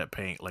protected that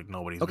paint like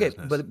nobody's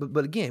business.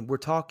 But again, we're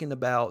talking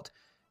about.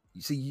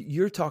 See,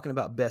 you're talking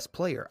about best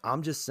player.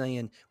 I'm just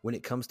saying when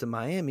it comes to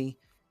Miami,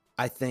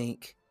 I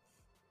think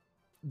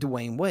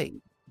Dwayne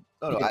Wade.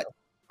 No,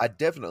 I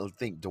definitely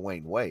think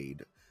Dwayne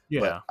Wade.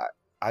 Yeah, but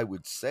I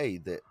would say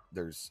that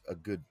there's a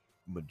good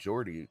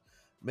majority,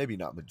 maybe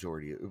not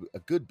majority, a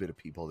good bit of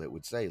people that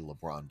would say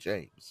LeBron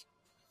James.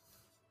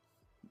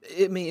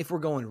 I mean, if we're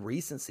going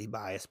recency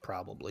bias,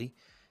 probably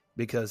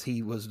because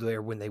he was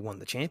there when they won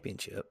the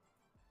championship.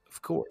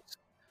 Of course.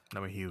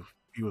 I mean,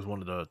 he was one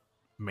of the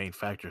main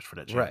factors for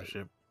that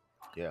championship.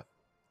 Right. Yeah.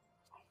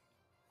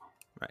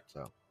 Right.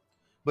 So,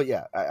 but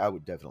yeah, I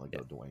would definitely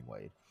go Dwayne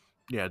Wade.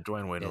 Yeah,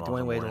 Dwayne Wade.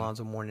 Dwayne Wade,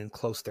 Alonzo Mourning.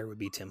 Close there would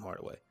be Tim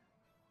Hardaway.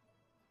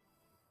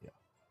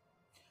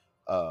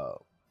 Yeah.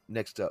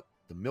 Next up,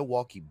 the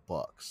Milwaukee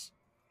Bucks.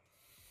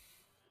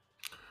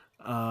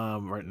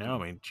 Right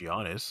now, I mean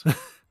Giannis.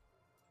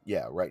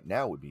 Yeah, right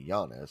now would be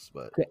Giannis,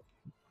 but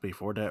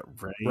before that,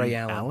 Ray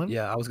Allen.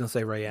 Yeah, I was gonna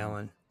say Ray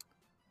Allen.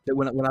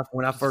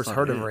 When I first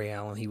heard of Ray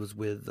Allen, he was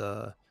with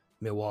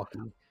Milwaukee.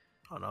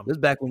 Oh, no. It was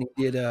back when he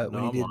did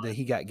the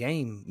He Got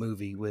Game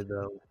movie with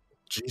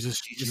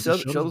Jesus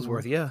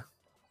Shuttlesworth. Yeah.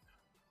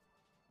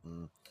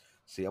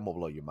 See, I'm gonna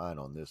blow your mind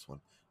on this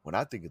one. When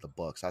I think of the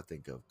Bucks, I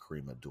think of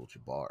Kareem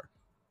Abdul-Jabbar.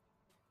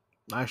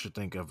 I should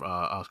think of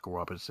Oscar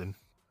Robertson.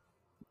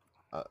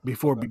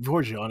 Before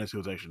Giannis, it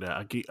was actually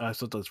that. I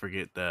sometimes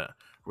forget that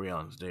Ray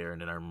Allen's there,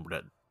 and then I remember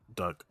that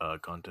dunk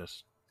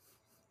contest.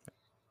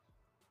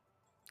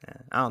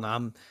 I don't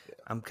know.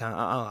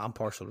 I'm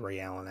partial to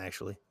Ray Allen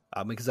actually.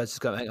 Because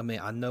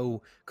I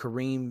know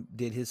Kareem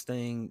did his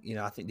thing. You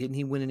know, I think didn't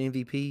he win an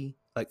MVP,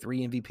 like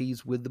 3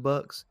 MVPs with the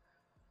Bucks?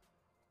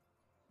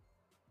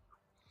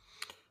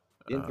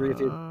 Didn't three of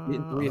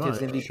his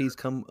MVPs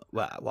come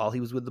while he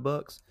was with the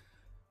Bucks?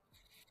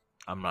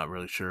 I'm not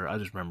really sure. I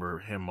just remember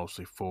him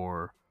mostly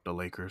for the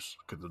Lakers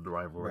because of the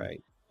rivalry.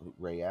 Right.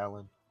 Ray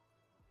Allen?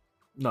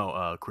 No,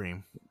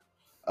 Kareem.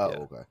 Oh, yeah.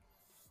 Okay.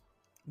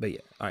 But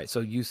yeah, all right. So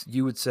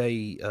you would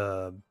say,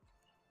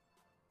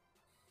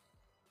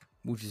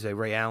 would you say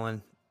Ray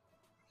Allen,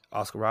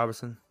 Oscar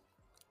Robertson?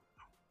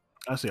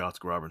 I say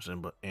Oscar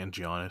Robertson, and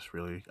Giannis.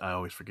 Really, I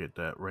always forget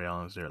that Ray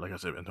Allen's there. Like I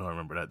said, until I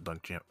remember that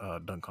dunk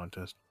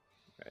contest.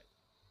 Right.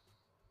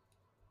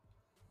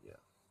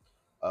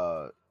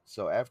 Yeah.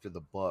 So after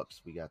the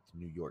Bucks, we got the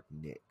New York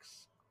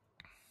Knicks.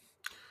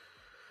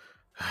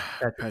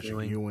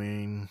 Patrick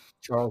Ewing,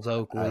 Charles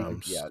Oakley.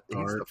 Yeah, he's the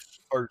Starks.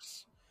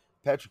 first.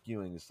 Patrick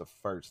Ewing is the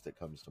first that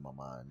comes to my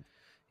mind.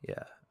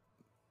 Yeah.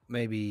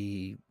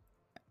 Maybe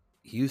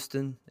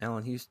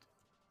Allen Houston.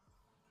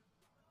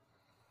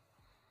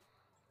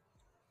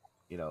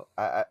 You know,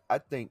 I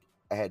think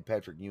had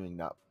Patrick Ewing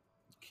not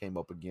came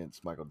up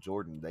against Michael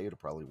Jordan, they would have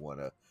probably won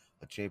a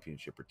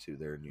championship or two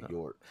there in New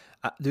York.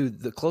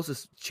 Dude, the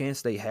closest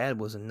chance they had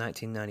was in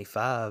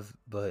 1995,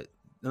 but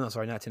no,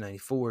 sorry,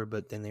 1994.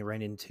 But then they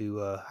ran into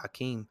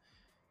Hakeem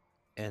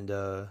and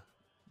the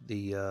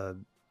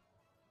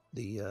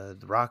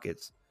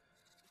Rockets.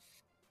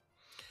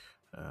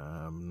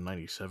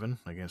 97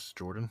 against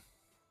Jordan.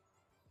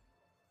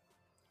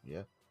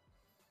 Yeah.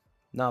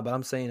 No, but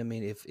I'm saying, I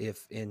mean,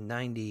 if in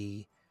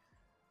 90,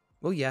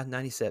 well, yeah,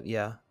 97,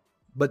 yeah,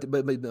 but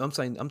I'm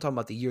saying I'm talking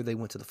about the year they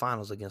went to the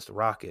finals against the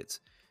Rockets.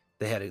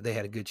 They had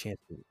a good chance,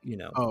 you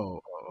know. Yeah.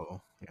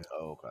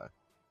 Oh, okay.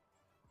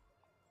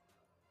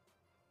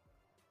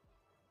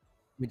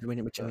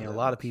 Which I mean, a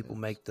lot of people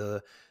make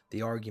the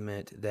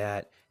argument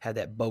that had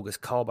that bogus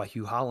call by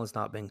Hugh Hollins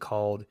not been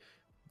called,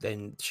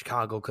 then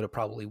Chicago could have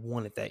probably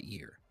won it that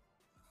year.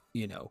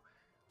 You know,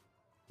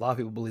 a lot of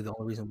people believe the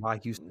only reason why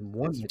Houston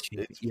won the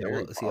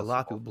championship. A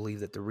lot of people believe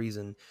that the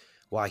reason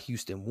why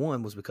Houston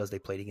won was because they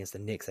played against the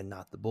Knicks and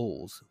not the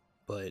Bulls.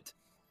 But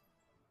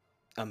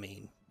I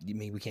mean,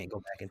 we can't go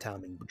back in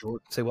time and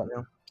say what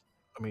now?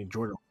 I mean,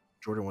 Jordan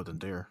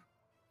wasn't there.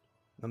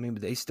 I mean,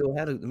 but they still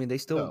had they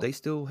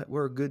still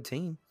were a good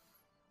team.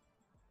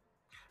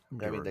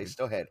 I mean, they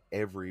still had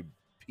every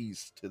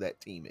piece to that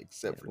team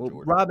except for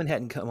Jordan. Robin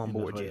hadn't come on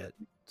board yet,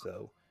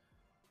 so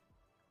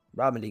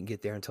Robin didn't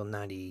get there until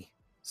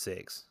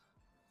 96.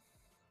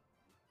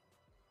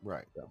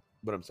 Right.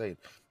 But I'm saying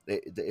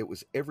it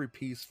was every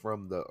piece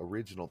from the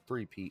original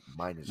three-peat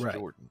minus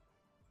Jordan.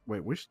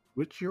 Wait, which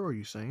year are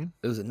you saying?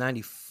 It was at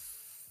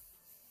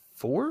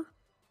 94?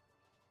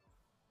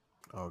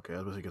 Okay,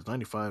 I was because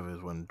 95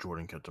 is when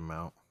Jordan kept him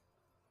out.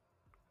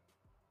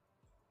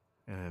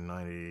 And in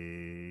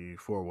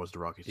 94 was the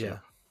Rockets. Yeah.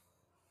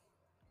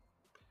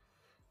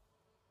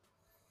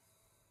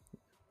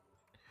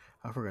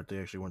 I forgot they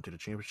actually went to the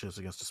championships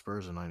against the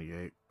Spurs in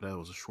 98. That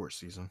was a short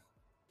season.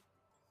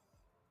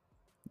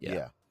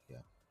 Yeah.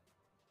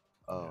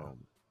 Hold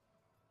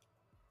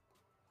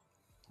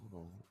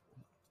on.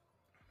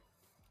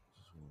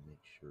 Just want to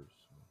make sure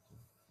something.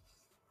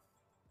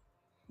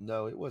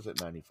 No, it wasn't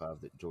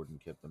 95 that Jordan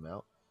kept them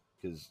out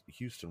because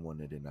Houston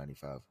won it in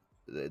 95.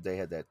 They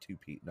had that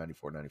two-peat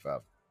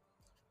 94-95.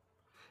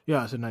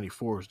 Yeah, I said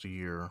 94 was the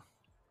year.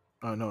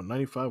 No,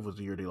 95 was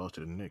the year they lost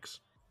to the Knicks.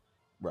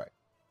 Right.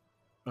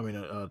 I mean,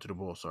 to the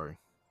Bulls, sorry.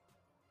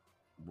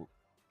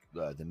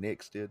 The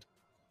Knicks did?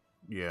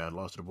 Yeah,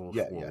 lost to the Bulls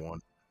 4-1.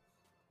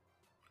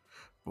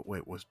 But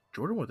wait,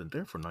 Jordan wasn't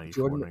there for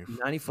 94?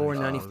 94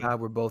 and 95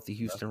 were both the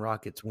Houston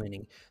Rockets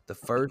winning. The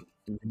first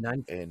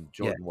and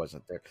Jordan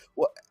wasn't there.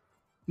 Well,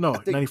 no,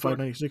 95,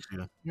 96.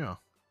 Yeah.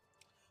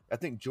 I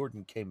think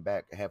Jordan came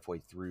back halfway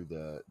through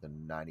the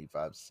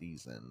 95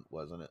 season,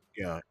 wasn't it?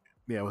 Yeah,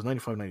 it was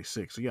 95,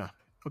 96. So yeah,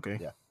 okay.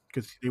 Yeah,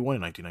 because they won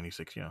in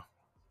 1996. Yeah.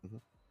 Mm-hmm.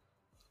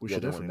 We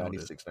should definitely know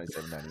 96,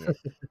 97, 98.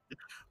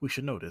 We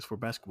should know this. We're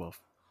basketball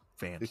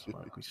fans. We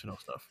should know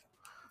stuff.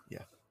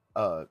 Yeah.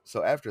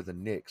 So after the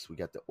Knicks, we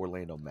got the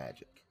Orlando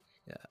Magic.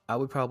 Yeah, I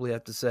would probably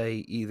have to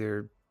say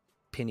either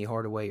Penny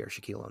Hardaway or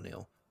Shaquille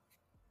O'Neal.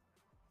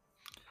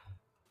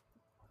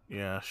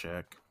 Yeah,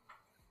 Shaq.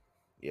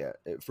 Yeah,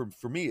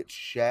 for me, it's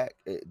Shaq.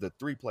 The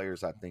three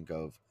players I think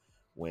of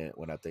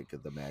when I think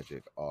of the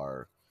Magic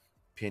are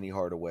Penny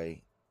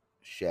Hardaway,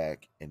 Shaq,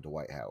 and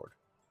Dwight Howard.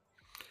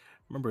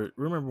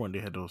 Remember when they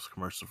had those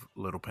commercials for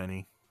Little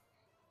Penny?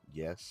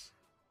 Yes.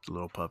 The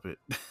little puppet.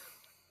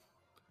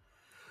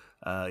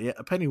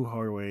 Penny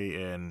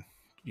Hardaway and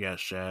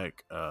Shaq.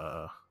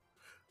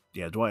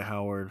 Dwight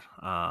Howard.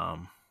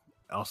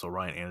 Also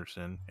Ryan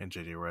Anderson and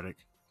JJ Redick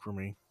for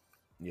me.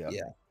 Yeah.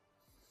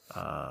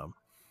 I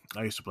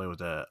used to play with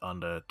that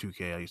on the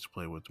 2K. I used to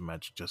play with the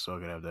Magic just so I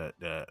could have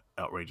that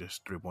outrageous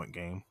 3-point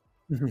game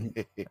and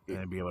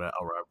be able to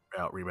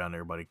out rebound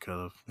everybody because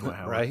of Dwight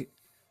Howard. Right.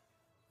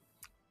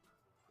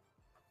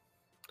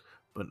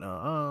 But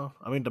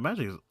I mean, the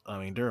Magic.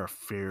 They're a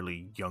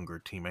fairly younger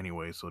team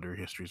anyway, so their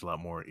history is a lot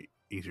more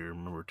easier to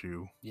remember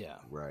too. Yeah.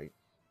 Right.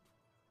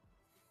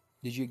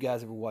 Did you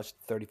guys ever watch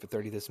 30 for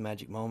 30 This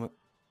Magic Moment?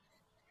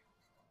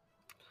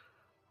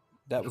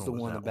 That was the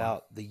one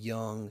about the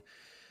young.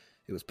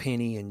 It was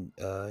Penny and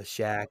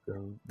Shaq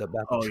and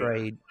about the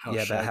trade.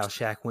 About how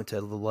Shaq went to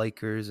the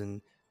Lakers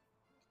and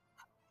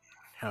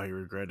how he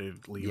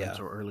regretted leaving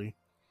so early.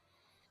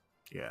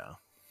 Yeah.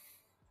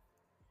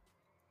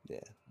 Yeah.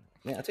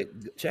 Man,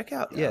 check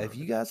out. Yeah, if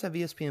you guys have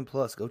ESPN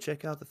Plus, go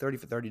check out the 30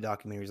 for 30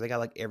 documentaries. They got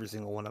like every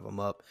single one of them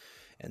up,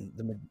 and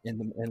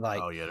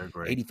like they're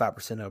great.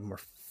 85% of them are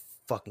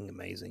fucking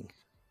amazing.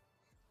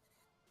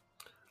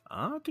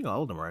 I think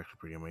all of them are actually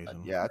pretty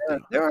amazing. I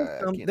think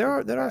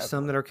there are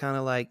some that are kind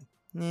of like,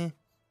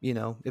 You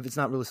know, if it's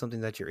not really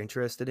something that you're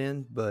interested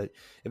in, but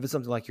if it's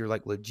something like you're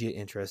like legit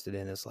interested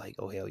in, it's like,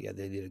 oh hell yeah,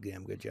 they did a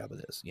damn good job of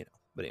this, you know.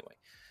 But anyway,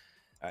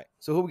 all right.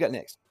 So who we got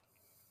next?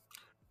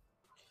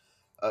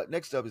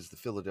 Next up is the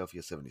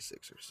Philadelphia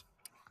 76ers.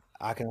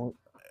 I can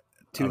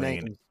two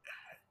names: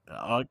 go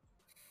Allen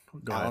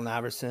ahead.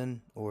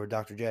 Iverson or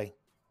Dr. J.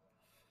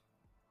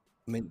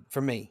 I mean, for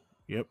me,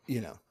 Yep.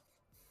 you know,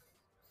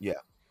 Yeah.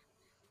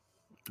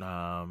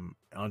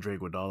 Andre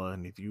Iguodala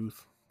in his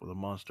youth was a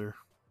monster.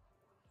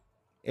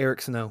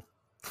 Eric Snow.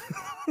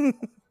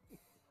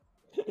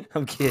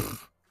 I'm kidding.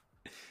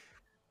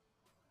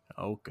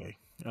 Okay.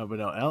 But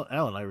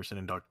Allen Iverson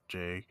and Dr.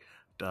 J,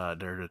 they're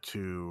the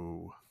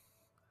two.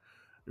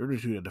 They're the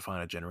two that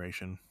define a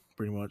generation,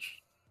 pretty much.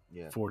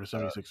 Yeah. For the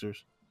 76ers.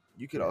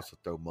 You could also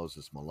throw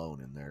Moses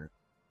Malone in there.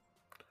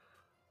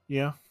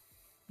 Yeah.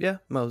 Yeah,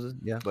 Moses.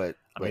 Yeah. But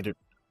I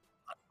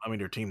mean,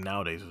 their team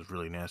nowadays is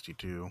really nasty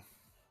too.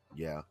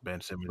 Yeah.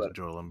 Ben Simmons and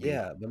Joel Embiid.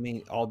 Yeah, I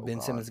mean, all Ben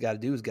Simmons got to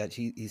do is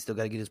he's still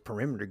got to get his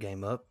perimeter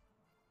game up.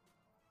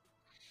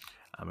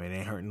 I mean, it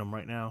ain't hurting them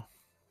right now.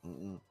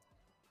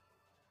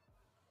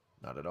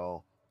 Not at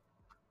all.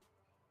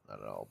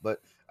 Not at all.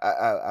 But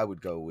I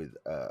would go with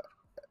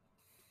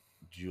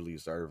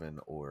Julius Erving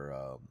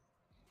or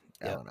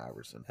Allen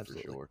Iverson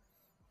absolutely. for sure.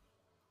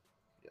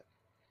 Yeah.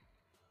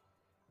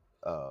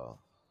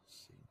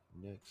 Let's see.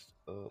 Next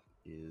up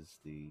is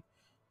the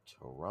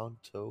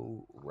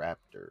Toronto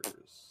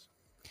Raptors.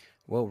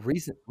 Well,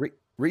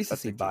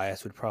 recency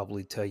bias would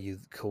probably tell you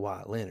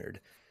Kawhi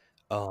Leonard,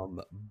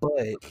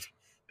 but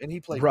and he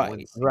played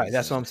right.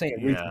 That's what I'm saying.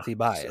 Yeah. Recency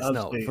bias.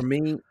 No, for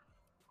me,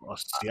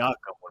 Siakam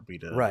would be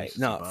the right.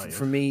 No, bias.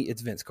 For me,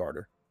 it's Vince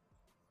Carter.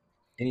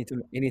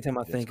 Anytime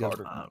I think of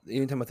the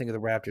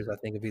Raptors, I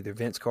think of either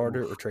Vince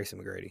Carter or Tracy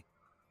McGrady.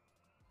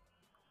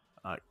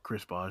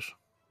 Chris Bosh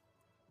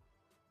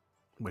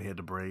when he had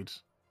the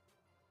braids.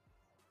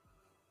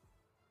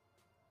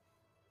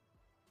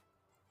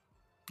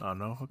 Oh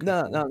no! Okay.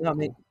 No. I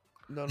mean,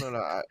 no.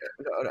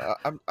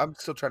 I'm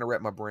still trying to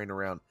wrap my brain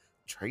around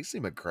Tracy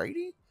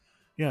McGrady.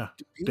 Yeah,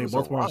 they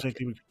both were on the same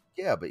team.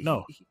 Yeah, but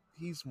no,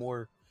 he's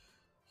more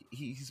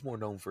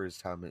known for his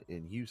time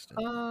in Houston.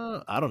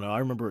 I don't know. I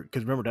remember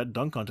that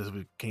dunk contest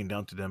came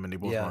down to them, and they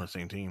both were on the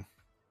same team.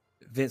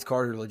 Vince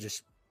Carter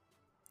just.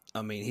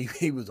 I mean,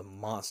 he was a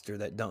monster,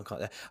 that dunk.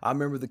 I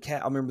remember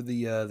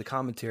the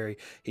commentary.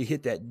 He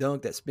hit that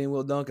dunk, that spin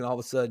wheel dunk, and all of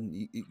a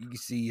sudden you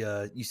see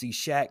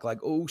Shaq like,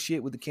 oh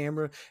shit, with the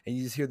camera, and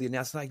you just hear the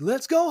announcer like,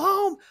 let's go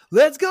home.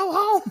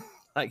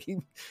 like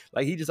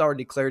he just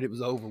already declared it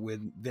was over with.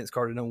 Vince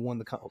Carter done won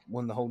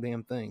the whole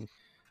damn thing.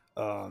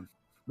 But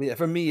yeah,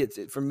 for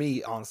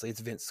me, honestly, it's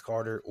Vince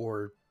Carter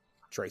or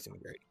Tracy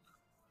McGrady.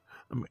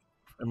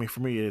 I mean, for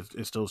me,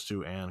 it's those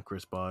two and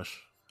Chris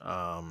Bosh.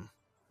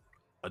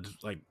 I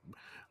just like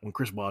when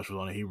Chris Bosh was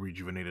on it, he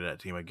rejuvenated that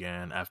team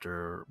again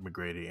after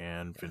McGrady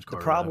and Vince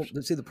Carter.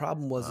 The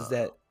problem was is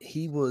that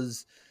he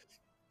was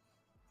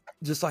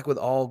just like with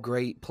all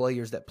great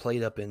players that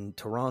played up in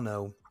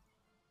Toronto.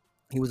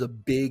 He was a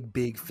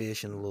big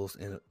fish in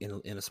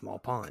a small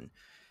pond,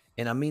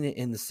 and I mean it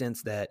in the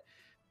sense that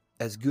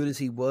as good as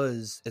he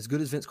was, as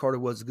good as Vince Carter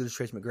was, as good as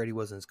Tracy McGrady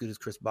was, and as good as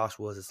Chris Bosh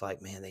was, it's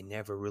like, man, they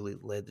never really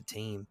led the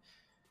team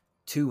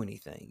to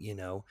anything, you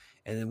know.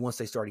 And then once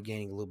they started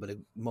gaining a little bit of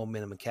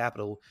momentum and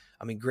capital,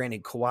 I mean,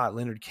 granted, Kawhi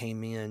Leonard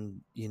came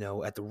in, you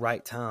know, at the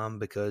right time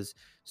because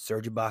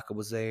Serge Ibaka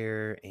was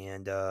there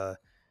and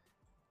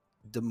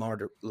DeMar.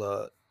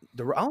 I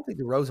don't think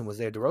DeRozan was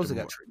there.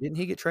 DeRozan didn't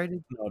he get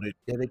traded? No,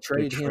 they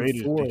traded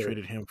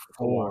him for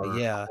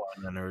Kawhi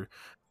Leonard.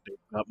 They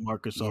got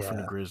Marcus off from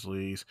the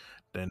Grizzlies.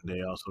 Then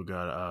they also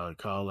got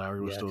Kyle Lowry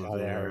was still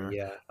there.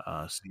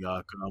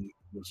 Siakam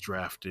was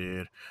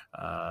drafted.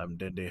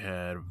 Then they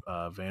had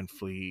Van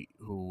Fleet,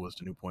 who was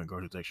the new point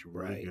guard, who's actually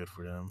really good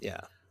for them. Yeah,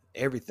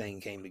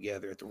 everything came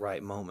together at the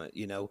right moment.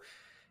 You know,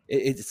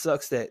 it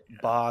sucks that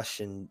Bosh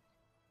and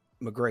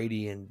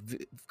McGrady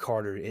and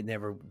Carter, it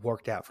never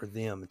worked out for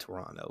them in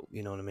Toronto.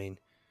 You know what I mean?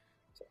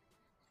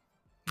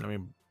 I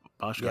mean,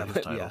 Bosh got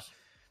his titles.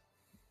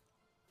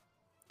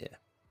 Yeah.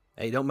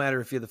 Hey, it don't matter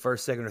if you're the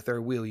first, second, or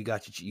third wheel. You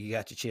got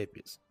your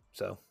champions.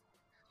 So,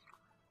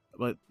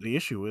 but the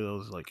issue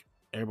is like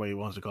everybody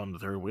wants to call him the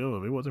third wheel.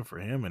 If it wasn't for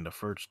him and the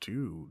first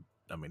two,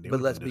 I mean, but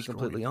let's be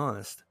completely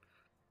honest,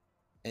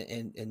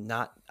 and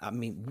not. I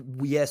mean,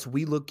 yes,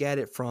 we look at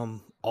it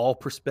from all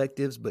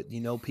perspectives, but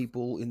you know,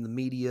 people in the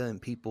media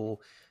and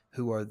people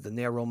who are the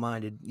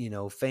narrow-minded, you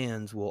know,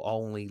 fans will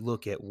only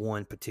look at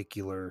one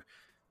particular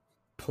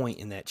point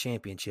in that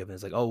championship, and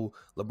it's like, oh,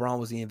 LeBron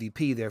was the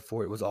MVP,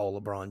 therefore it was all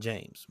LeBron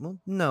James. Well,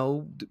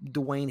 no,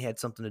 Dwayne had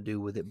something to do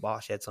with it.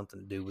 Bosh had something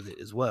to do with it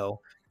as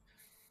well.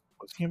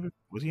 Was he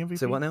MVP?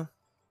 Say what now?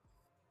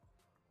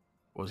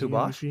 Was he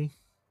MVP?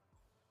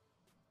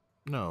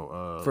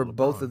 No, for LeBron.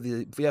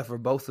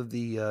 both of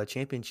the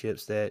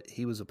championships that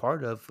he was a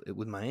part of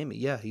with Miami.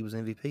 Yeah, he was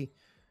MVP.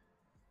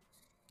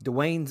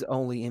 Dwayne's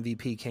only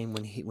MVP came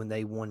when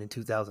they won in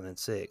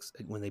 2006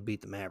 when they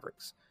beat the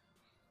Mavericks.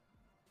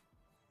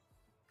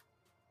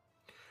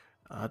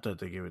 I thought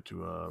they gave it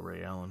to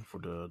Ray Allen for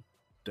the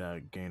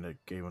that game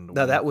that gave him the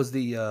No, win. that was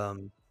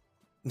the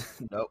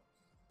Nope.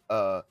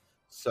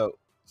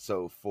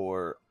 So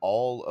for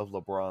all of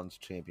LeBron's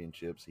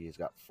championships, he has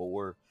got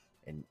 4,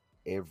 and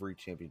every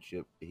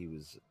championship he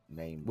was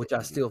named which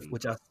I still MVP.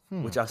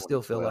 which I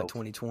still feel like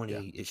 2012. 2020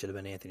 Yeah. it should have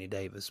been Anthony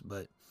Davis,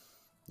 but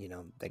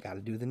they got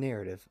to do the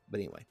narrative. But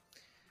anyway,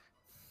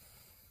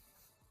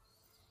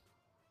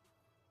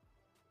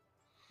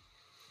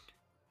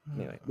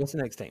 what's the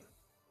next team?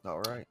 All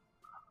right.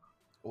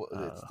 Well,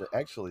 it's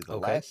actually the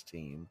okay. last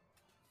team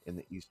in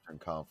the Eastern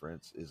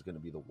Conference is going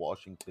to be the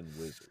Washington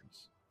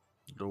Wizards.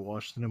 The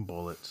Washington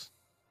Bullets.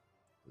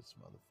 This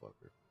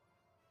motherfucker.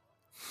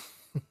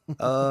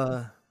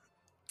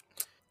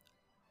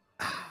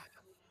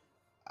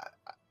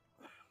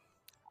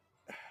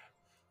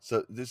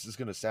 So this is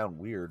going to sound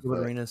weird,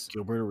 but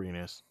Gilbert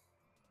Arenas.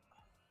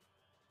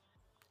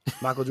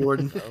 Michael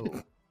Jordan.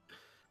 No.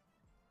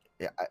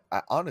 Yeah,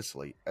 I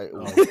honestly,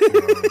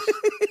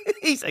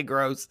 he said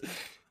gross.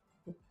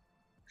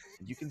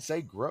 You can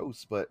say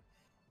gross, but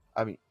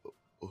I mean,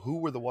 who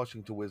were the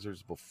Washington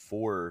Wizards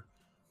before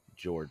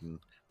Jordan?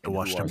 The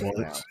Washington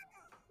Bullets.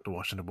 The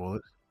Washington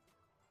Bullets.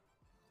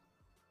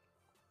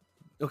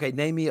 Okay,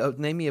 name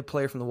me a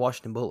player from the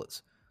Washington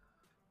Bullets.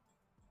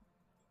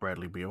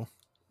 Bradley Beal.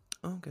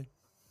 Oh, okay.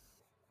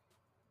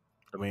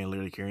 The man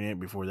literally carrying it.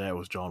 Before that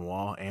was John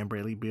Wall and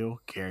Bradley Beal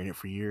carrying it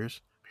for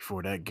years.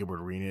 Before that,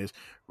 Gilbert Arenas,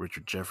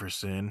 Richard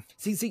Jefferson.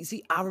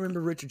 See, I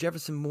remember Richard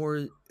Jefferson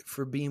more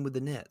for being with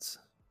the Nets.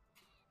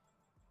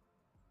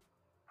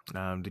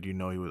 Did you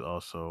know he was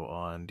also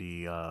on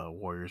the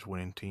Warriors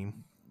winning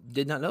team?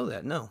 Did not know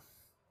that, no.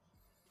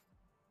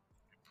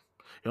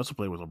 He also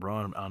played with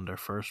LeBron on their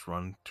first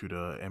run to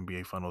the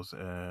NBA Finals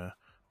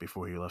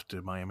before he left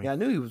to Miami. Yeah, I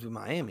knew he was with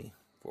Miami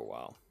for a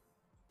while.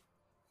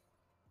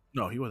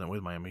 No, he wasn't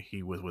with Miami.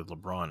 He was with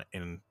LeBron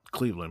in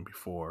Cleveland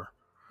before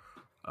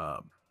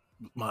LeBron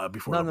No.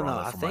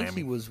 left I for think Miami.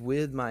 he was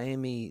with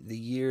Miami the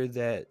year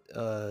that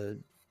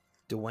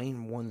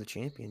Dwayne won the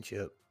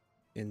championship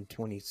in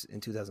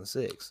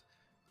 2006.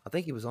 I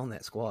think he was on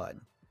that squad.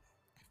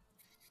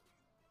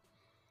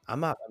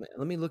 Let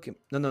me look at.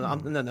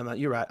 No.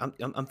 You're right.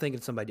 I'm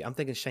thinking somebody. I'm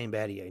thinking Shane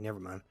Battier. Never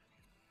mind.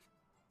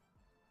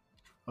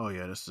 Oh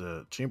yeah, this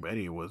Shane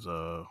Battier was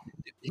are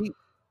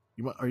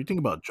you thinking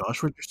about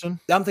Josh Richardson?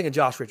 I'm thinking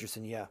Josh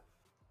Richardson. Yeah.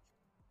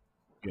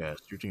 Yes,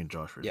 you're thinking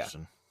Josh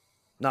Richardson. Yeah.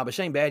 No, but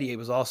Shane Battier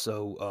was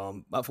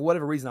also for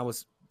whatever reason I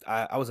was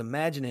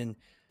imagining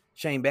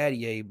Shane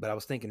Battier, but I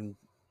was thinking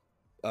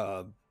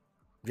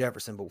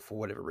Jefferson, but for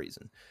whatever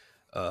reason.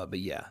 But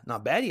yeah, now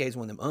Battier is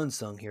one of them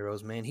unsung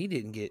heroes, man. He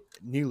didn't get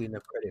nearly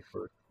enough credit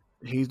for.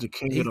 He's the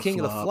king. He's of king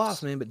the of the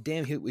flops, man. But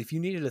damn, if you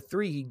needed a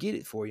 3, he'd get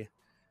it for you.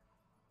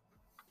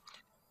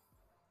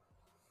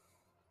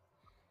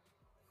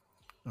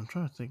 I'm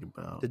trying to think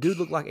about the dude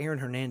looked like Aaron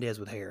Hernandez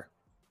with hair.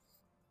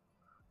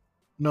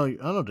 No, I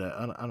know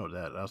that. I know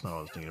that. That's not what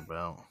I was thinking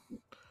about.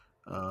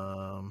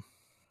 I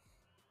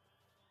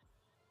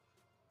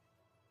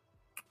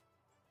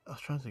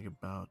was trying to think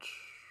about.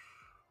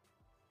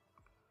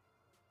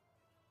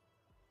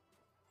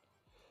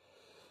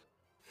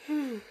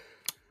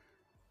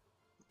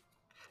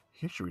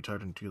 He actually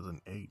retired in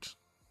 2008.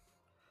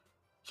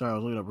 Sorry, I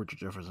was looking up Richard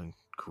Jefferson's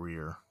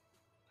career.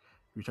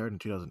 He retired in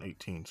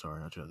 2018.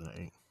 Sorry, not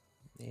 2008.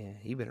 Yeah,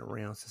 he's been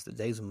around since the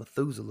days of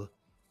Methuselah.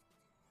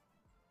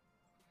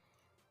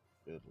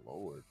 Good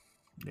Lord.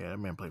 Yeah, that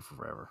man played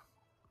forever.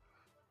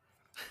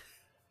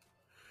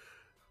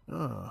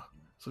 So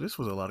this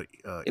was a lot of.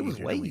 It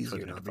was way easier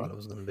than I thought it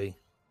was going to be.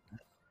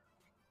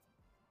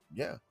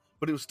 Yeah,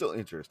 but it was still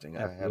interesting.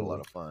 Absolutely. I had a lot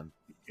of fun.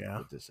 Yeah.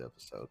 With this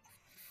episode.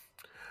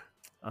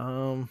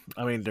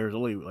 I mean, there's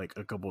only like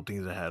a couple of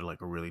teams that had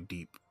like a really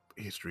deep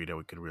history that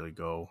we could really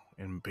go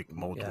and pick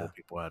multiple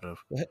people out of.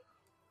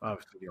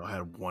 Obviously, they all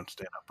had one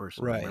standout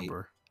person. Right.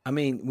 Remember? I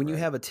mean, when you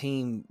have a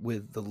team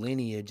with the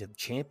lineage of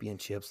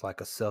championships like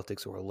a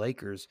Celtics or a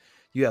Lakers,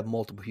 you have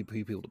multiple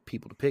people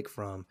to pick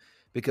from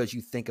because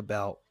you think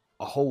about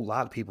a whole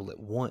lot of people at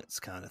once,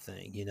 kind of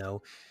thing, you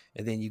know.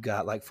 And then you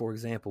got, like, for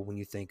example, when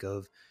you think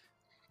of,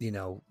 you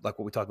know, like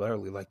what we talked about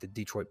earlier, like the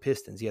Detroit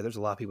Pistons. Yeah, there's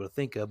a lot of people to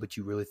think of, but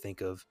you really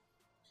think of,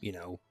 you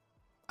know,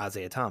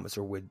 Isaiah Thomas.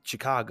 Or with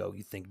Chicago,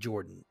 you think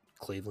Jordan.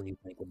 Cleveland, you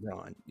think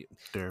LeBron.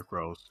 Derrick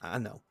Rose. I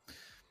know.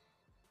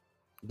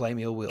 Blame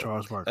Ill Will.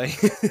 Charles Barkley.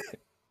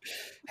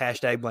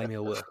 Hashtag blame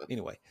Ill Will.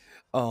 Anyway,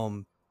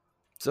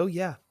 so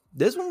yeah,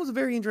 this one was a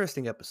very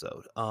interesting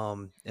episode.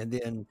 And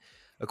then,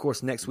 of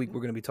course, next week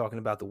we're going to be talking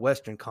about the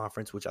Western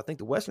Conference, which I think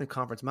the Western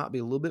Conference might be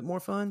a little bit more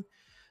fun.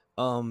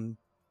 Now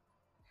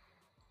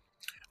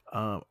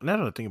that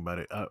I think about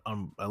it,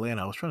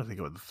 Atlanta, I was trying to think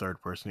about the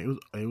third person.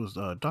 It was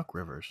Doc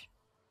Rivers.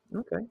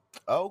 Okay.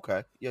 Oh,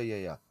 okay.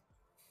 Yeah.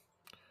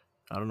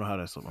 I don't know how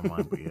that slipped my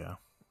mind, but yeah.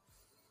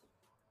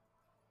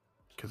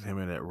 Because him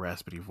and that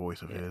raspy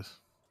voice of his.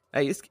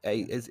 Hey,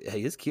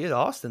 his kid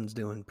Austin's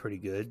doing pretty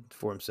good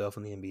for himself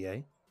in the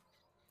NBA.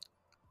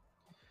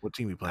 What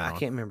team he playing on? I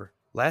can't remember.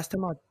 Last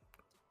time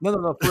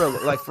No,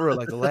 for real.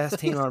 Like the last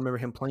team I remember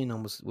him playing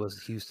on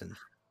was Houston.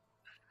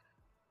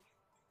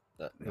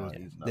 No, was-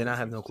 he's not. Then I with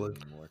have no clue.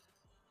 Houston anymore.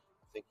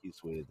 I think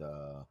he's with.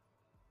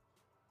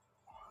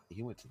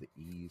 He went to the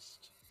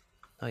East.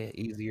 Oh yeah,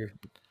 easier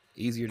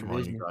Come on,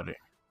 division. you got it.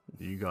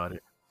 You got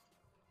it.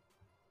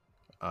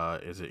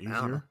 Is it I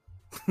don't know.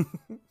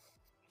 easier?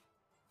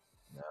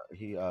 No,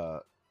 he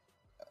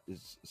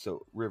is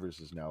so Rivers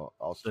is now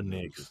The Austin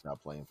Rivers Knicks. is now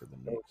playing for the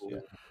Knicks. Yeah.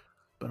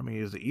 But I mean,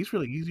 is the East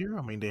really easier?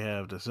 I mean, they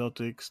have the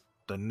Celtics,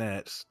 the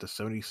Nets, the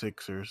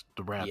 76ers,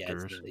 the Yeah, it's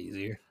Raptors, not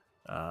easier.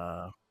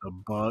 the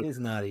Bucks, It's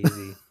not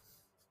easy.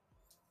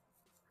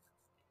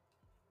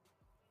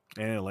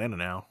 and Atlanta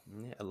now.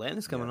 Yeah,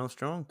 Atlanta's coming on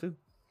strong too.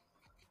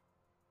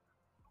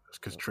 It's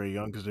because Trey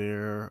Young's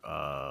there.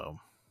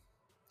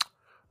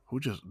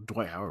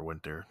 Dwight Howard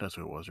went there. That's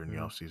who it was during the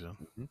offseason.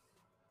 Mm-hmm.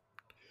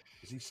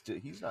 Is he still?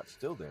 He's not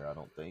still there. I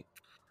don't think.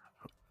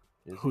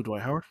 Who,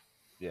 Dwight Howard?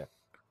 Yeah.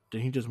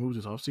 Did he just move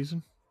this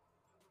offseason?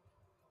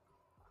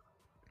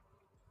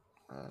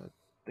 I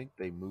think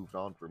they moved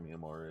on from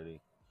him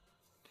already.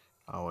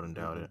 I wouldn't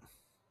doubt it.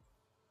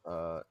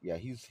 Yeah,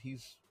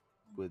 he's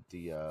with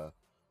the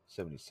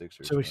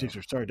 76ers.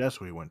 76ers. Sorry, that's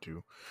who he went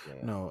to.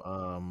 Yeah.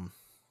 No,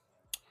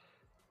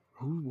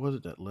 who was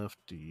it that left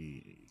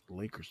the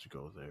Lakers to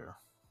go there?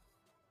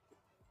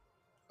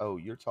 Oh,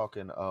 you're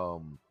talking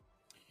not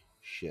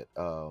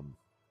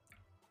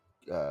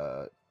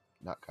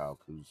Kyle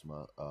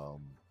Kuzma.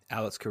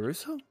 Alex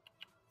Caruso?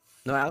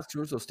 No, Alex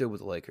Caruso's still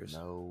with the Lakers.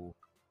 No.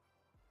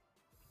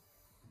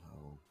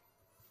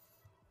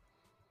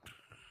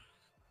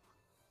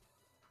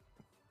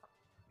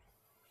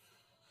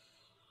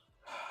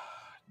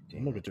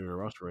 I'm looking through the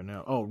roster right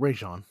now. Oh,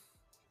 Rajon.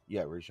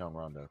 Yeah, Rajon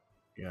Rondo.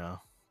 Yeah,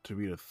 to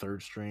be the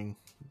third string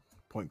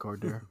point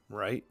guard there.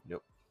 Right?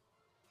 Yep.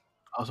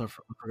 Also, I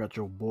forgot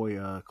your boy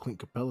Clint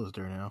Capella's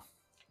there now.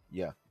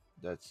 Yeah,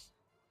 that's.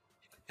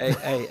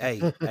 Hey!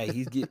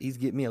 He's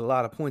getting me a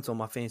lot of points on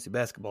my fantasy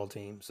basketball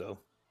team. So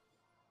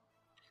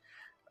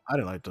I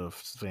didn't like the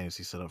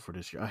fantasy setup for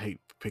this year. I hate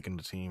picking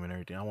the team and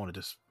everything. I want to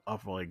just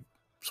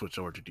switch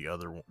over to the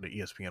other one, the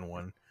ESPN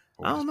one.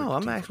 I don't know.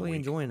 I'm actually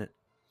enjoying it.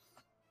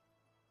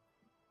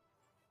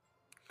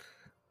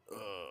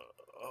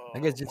 I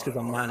guess just because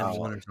I'm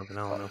 9-1 or something.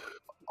 I don't know.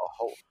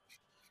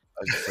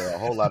 A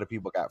whole lot of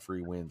people got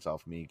free wins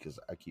off me because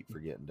I keep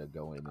forgetting to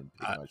go in and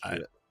pick my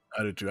shit.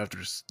 I did too. After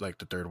like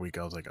the third week,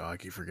 I was like, oh, I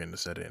keep forgetting to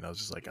set it, and I was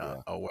just like,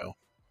 oh well.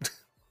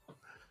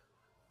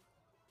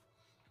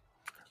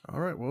 All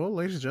right, well,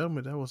 ladies and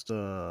gentlemen, that was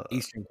the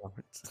Eastern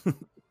Conference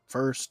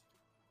first.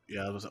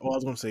 Yeah, I was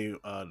going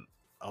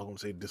to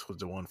say this was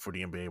the one for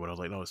the NBA, but I was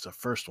like, no, it's the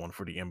first one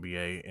for the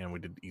NBA, and we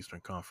did the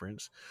Eastern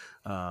Conference.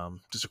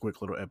 Just a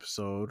quick little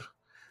episode.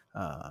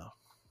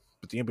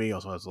 But the NBA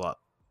also has a lot.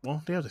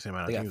 Well, they have the same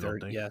amount of teams,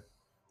 don't they? Yeah,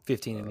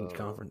 15 in each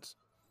conference.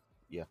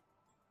 Yeah.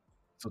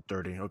 So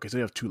 30. Okay, so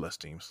they have 2 less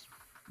teams.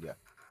 Yeah.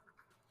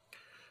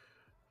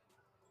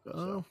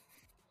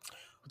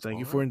 Thank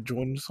you for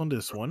joining us on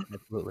this one.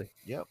 Absolutely.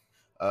 Yep.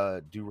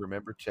 Do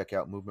remember, check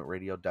out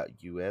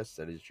movementradio.us.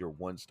 That is your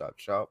one-stop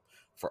shop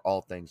for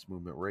all things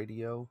Movement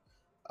Radio.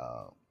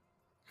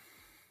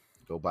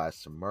 Go buy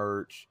some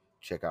merch.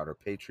 Check out our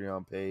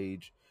Patreon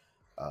page.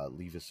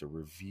 Leave us a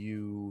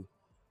review.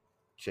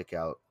 Check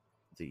out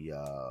the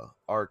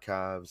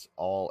archives,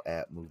 all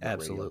at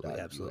movementradio.us.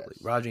 Absolutely.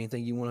 Roger,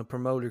 anything you want to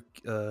promote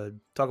or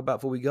talk about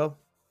before we go?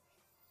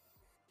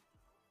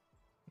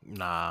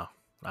 Nah.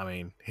 I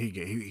mean, he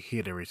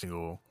hit every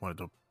single one of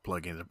the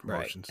plugins and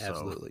promotions. Right,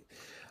 absolutely.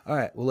 All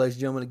right. Well, ladies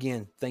and gentlemen,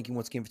 again, thank you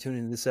once again for tuning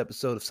in to this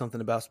episode of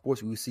Something About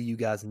Sports. We will see you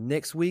guys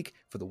next week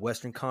for the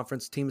Western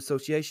Conference Team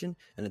Association.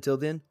 And until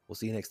then, we'll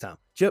see you next time.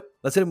 Chip,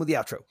 let's hit him with the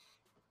outro.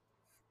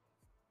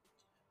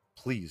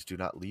 Please do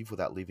not leave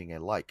without leaving a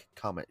like,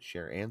 comment,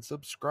 share, and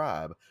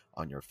subscribe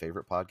on your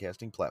favorite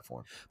podcasting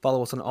platform.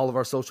 Follow us on all of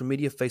our social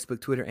media,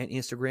 Facebook, Twitter, and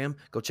Instagram.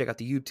 Go check out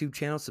the YouTube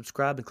channel,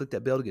 subscribe, and click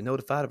that bell to get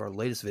notified of our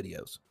latest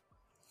videos.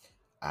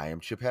 I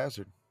am Chip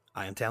Hazard.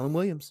 I am Talon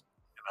Williams.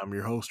 And I'm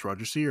your host,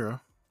 Roger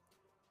Sierra.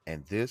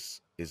 And this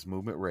is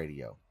Movement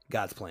Radio.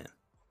 God's plan.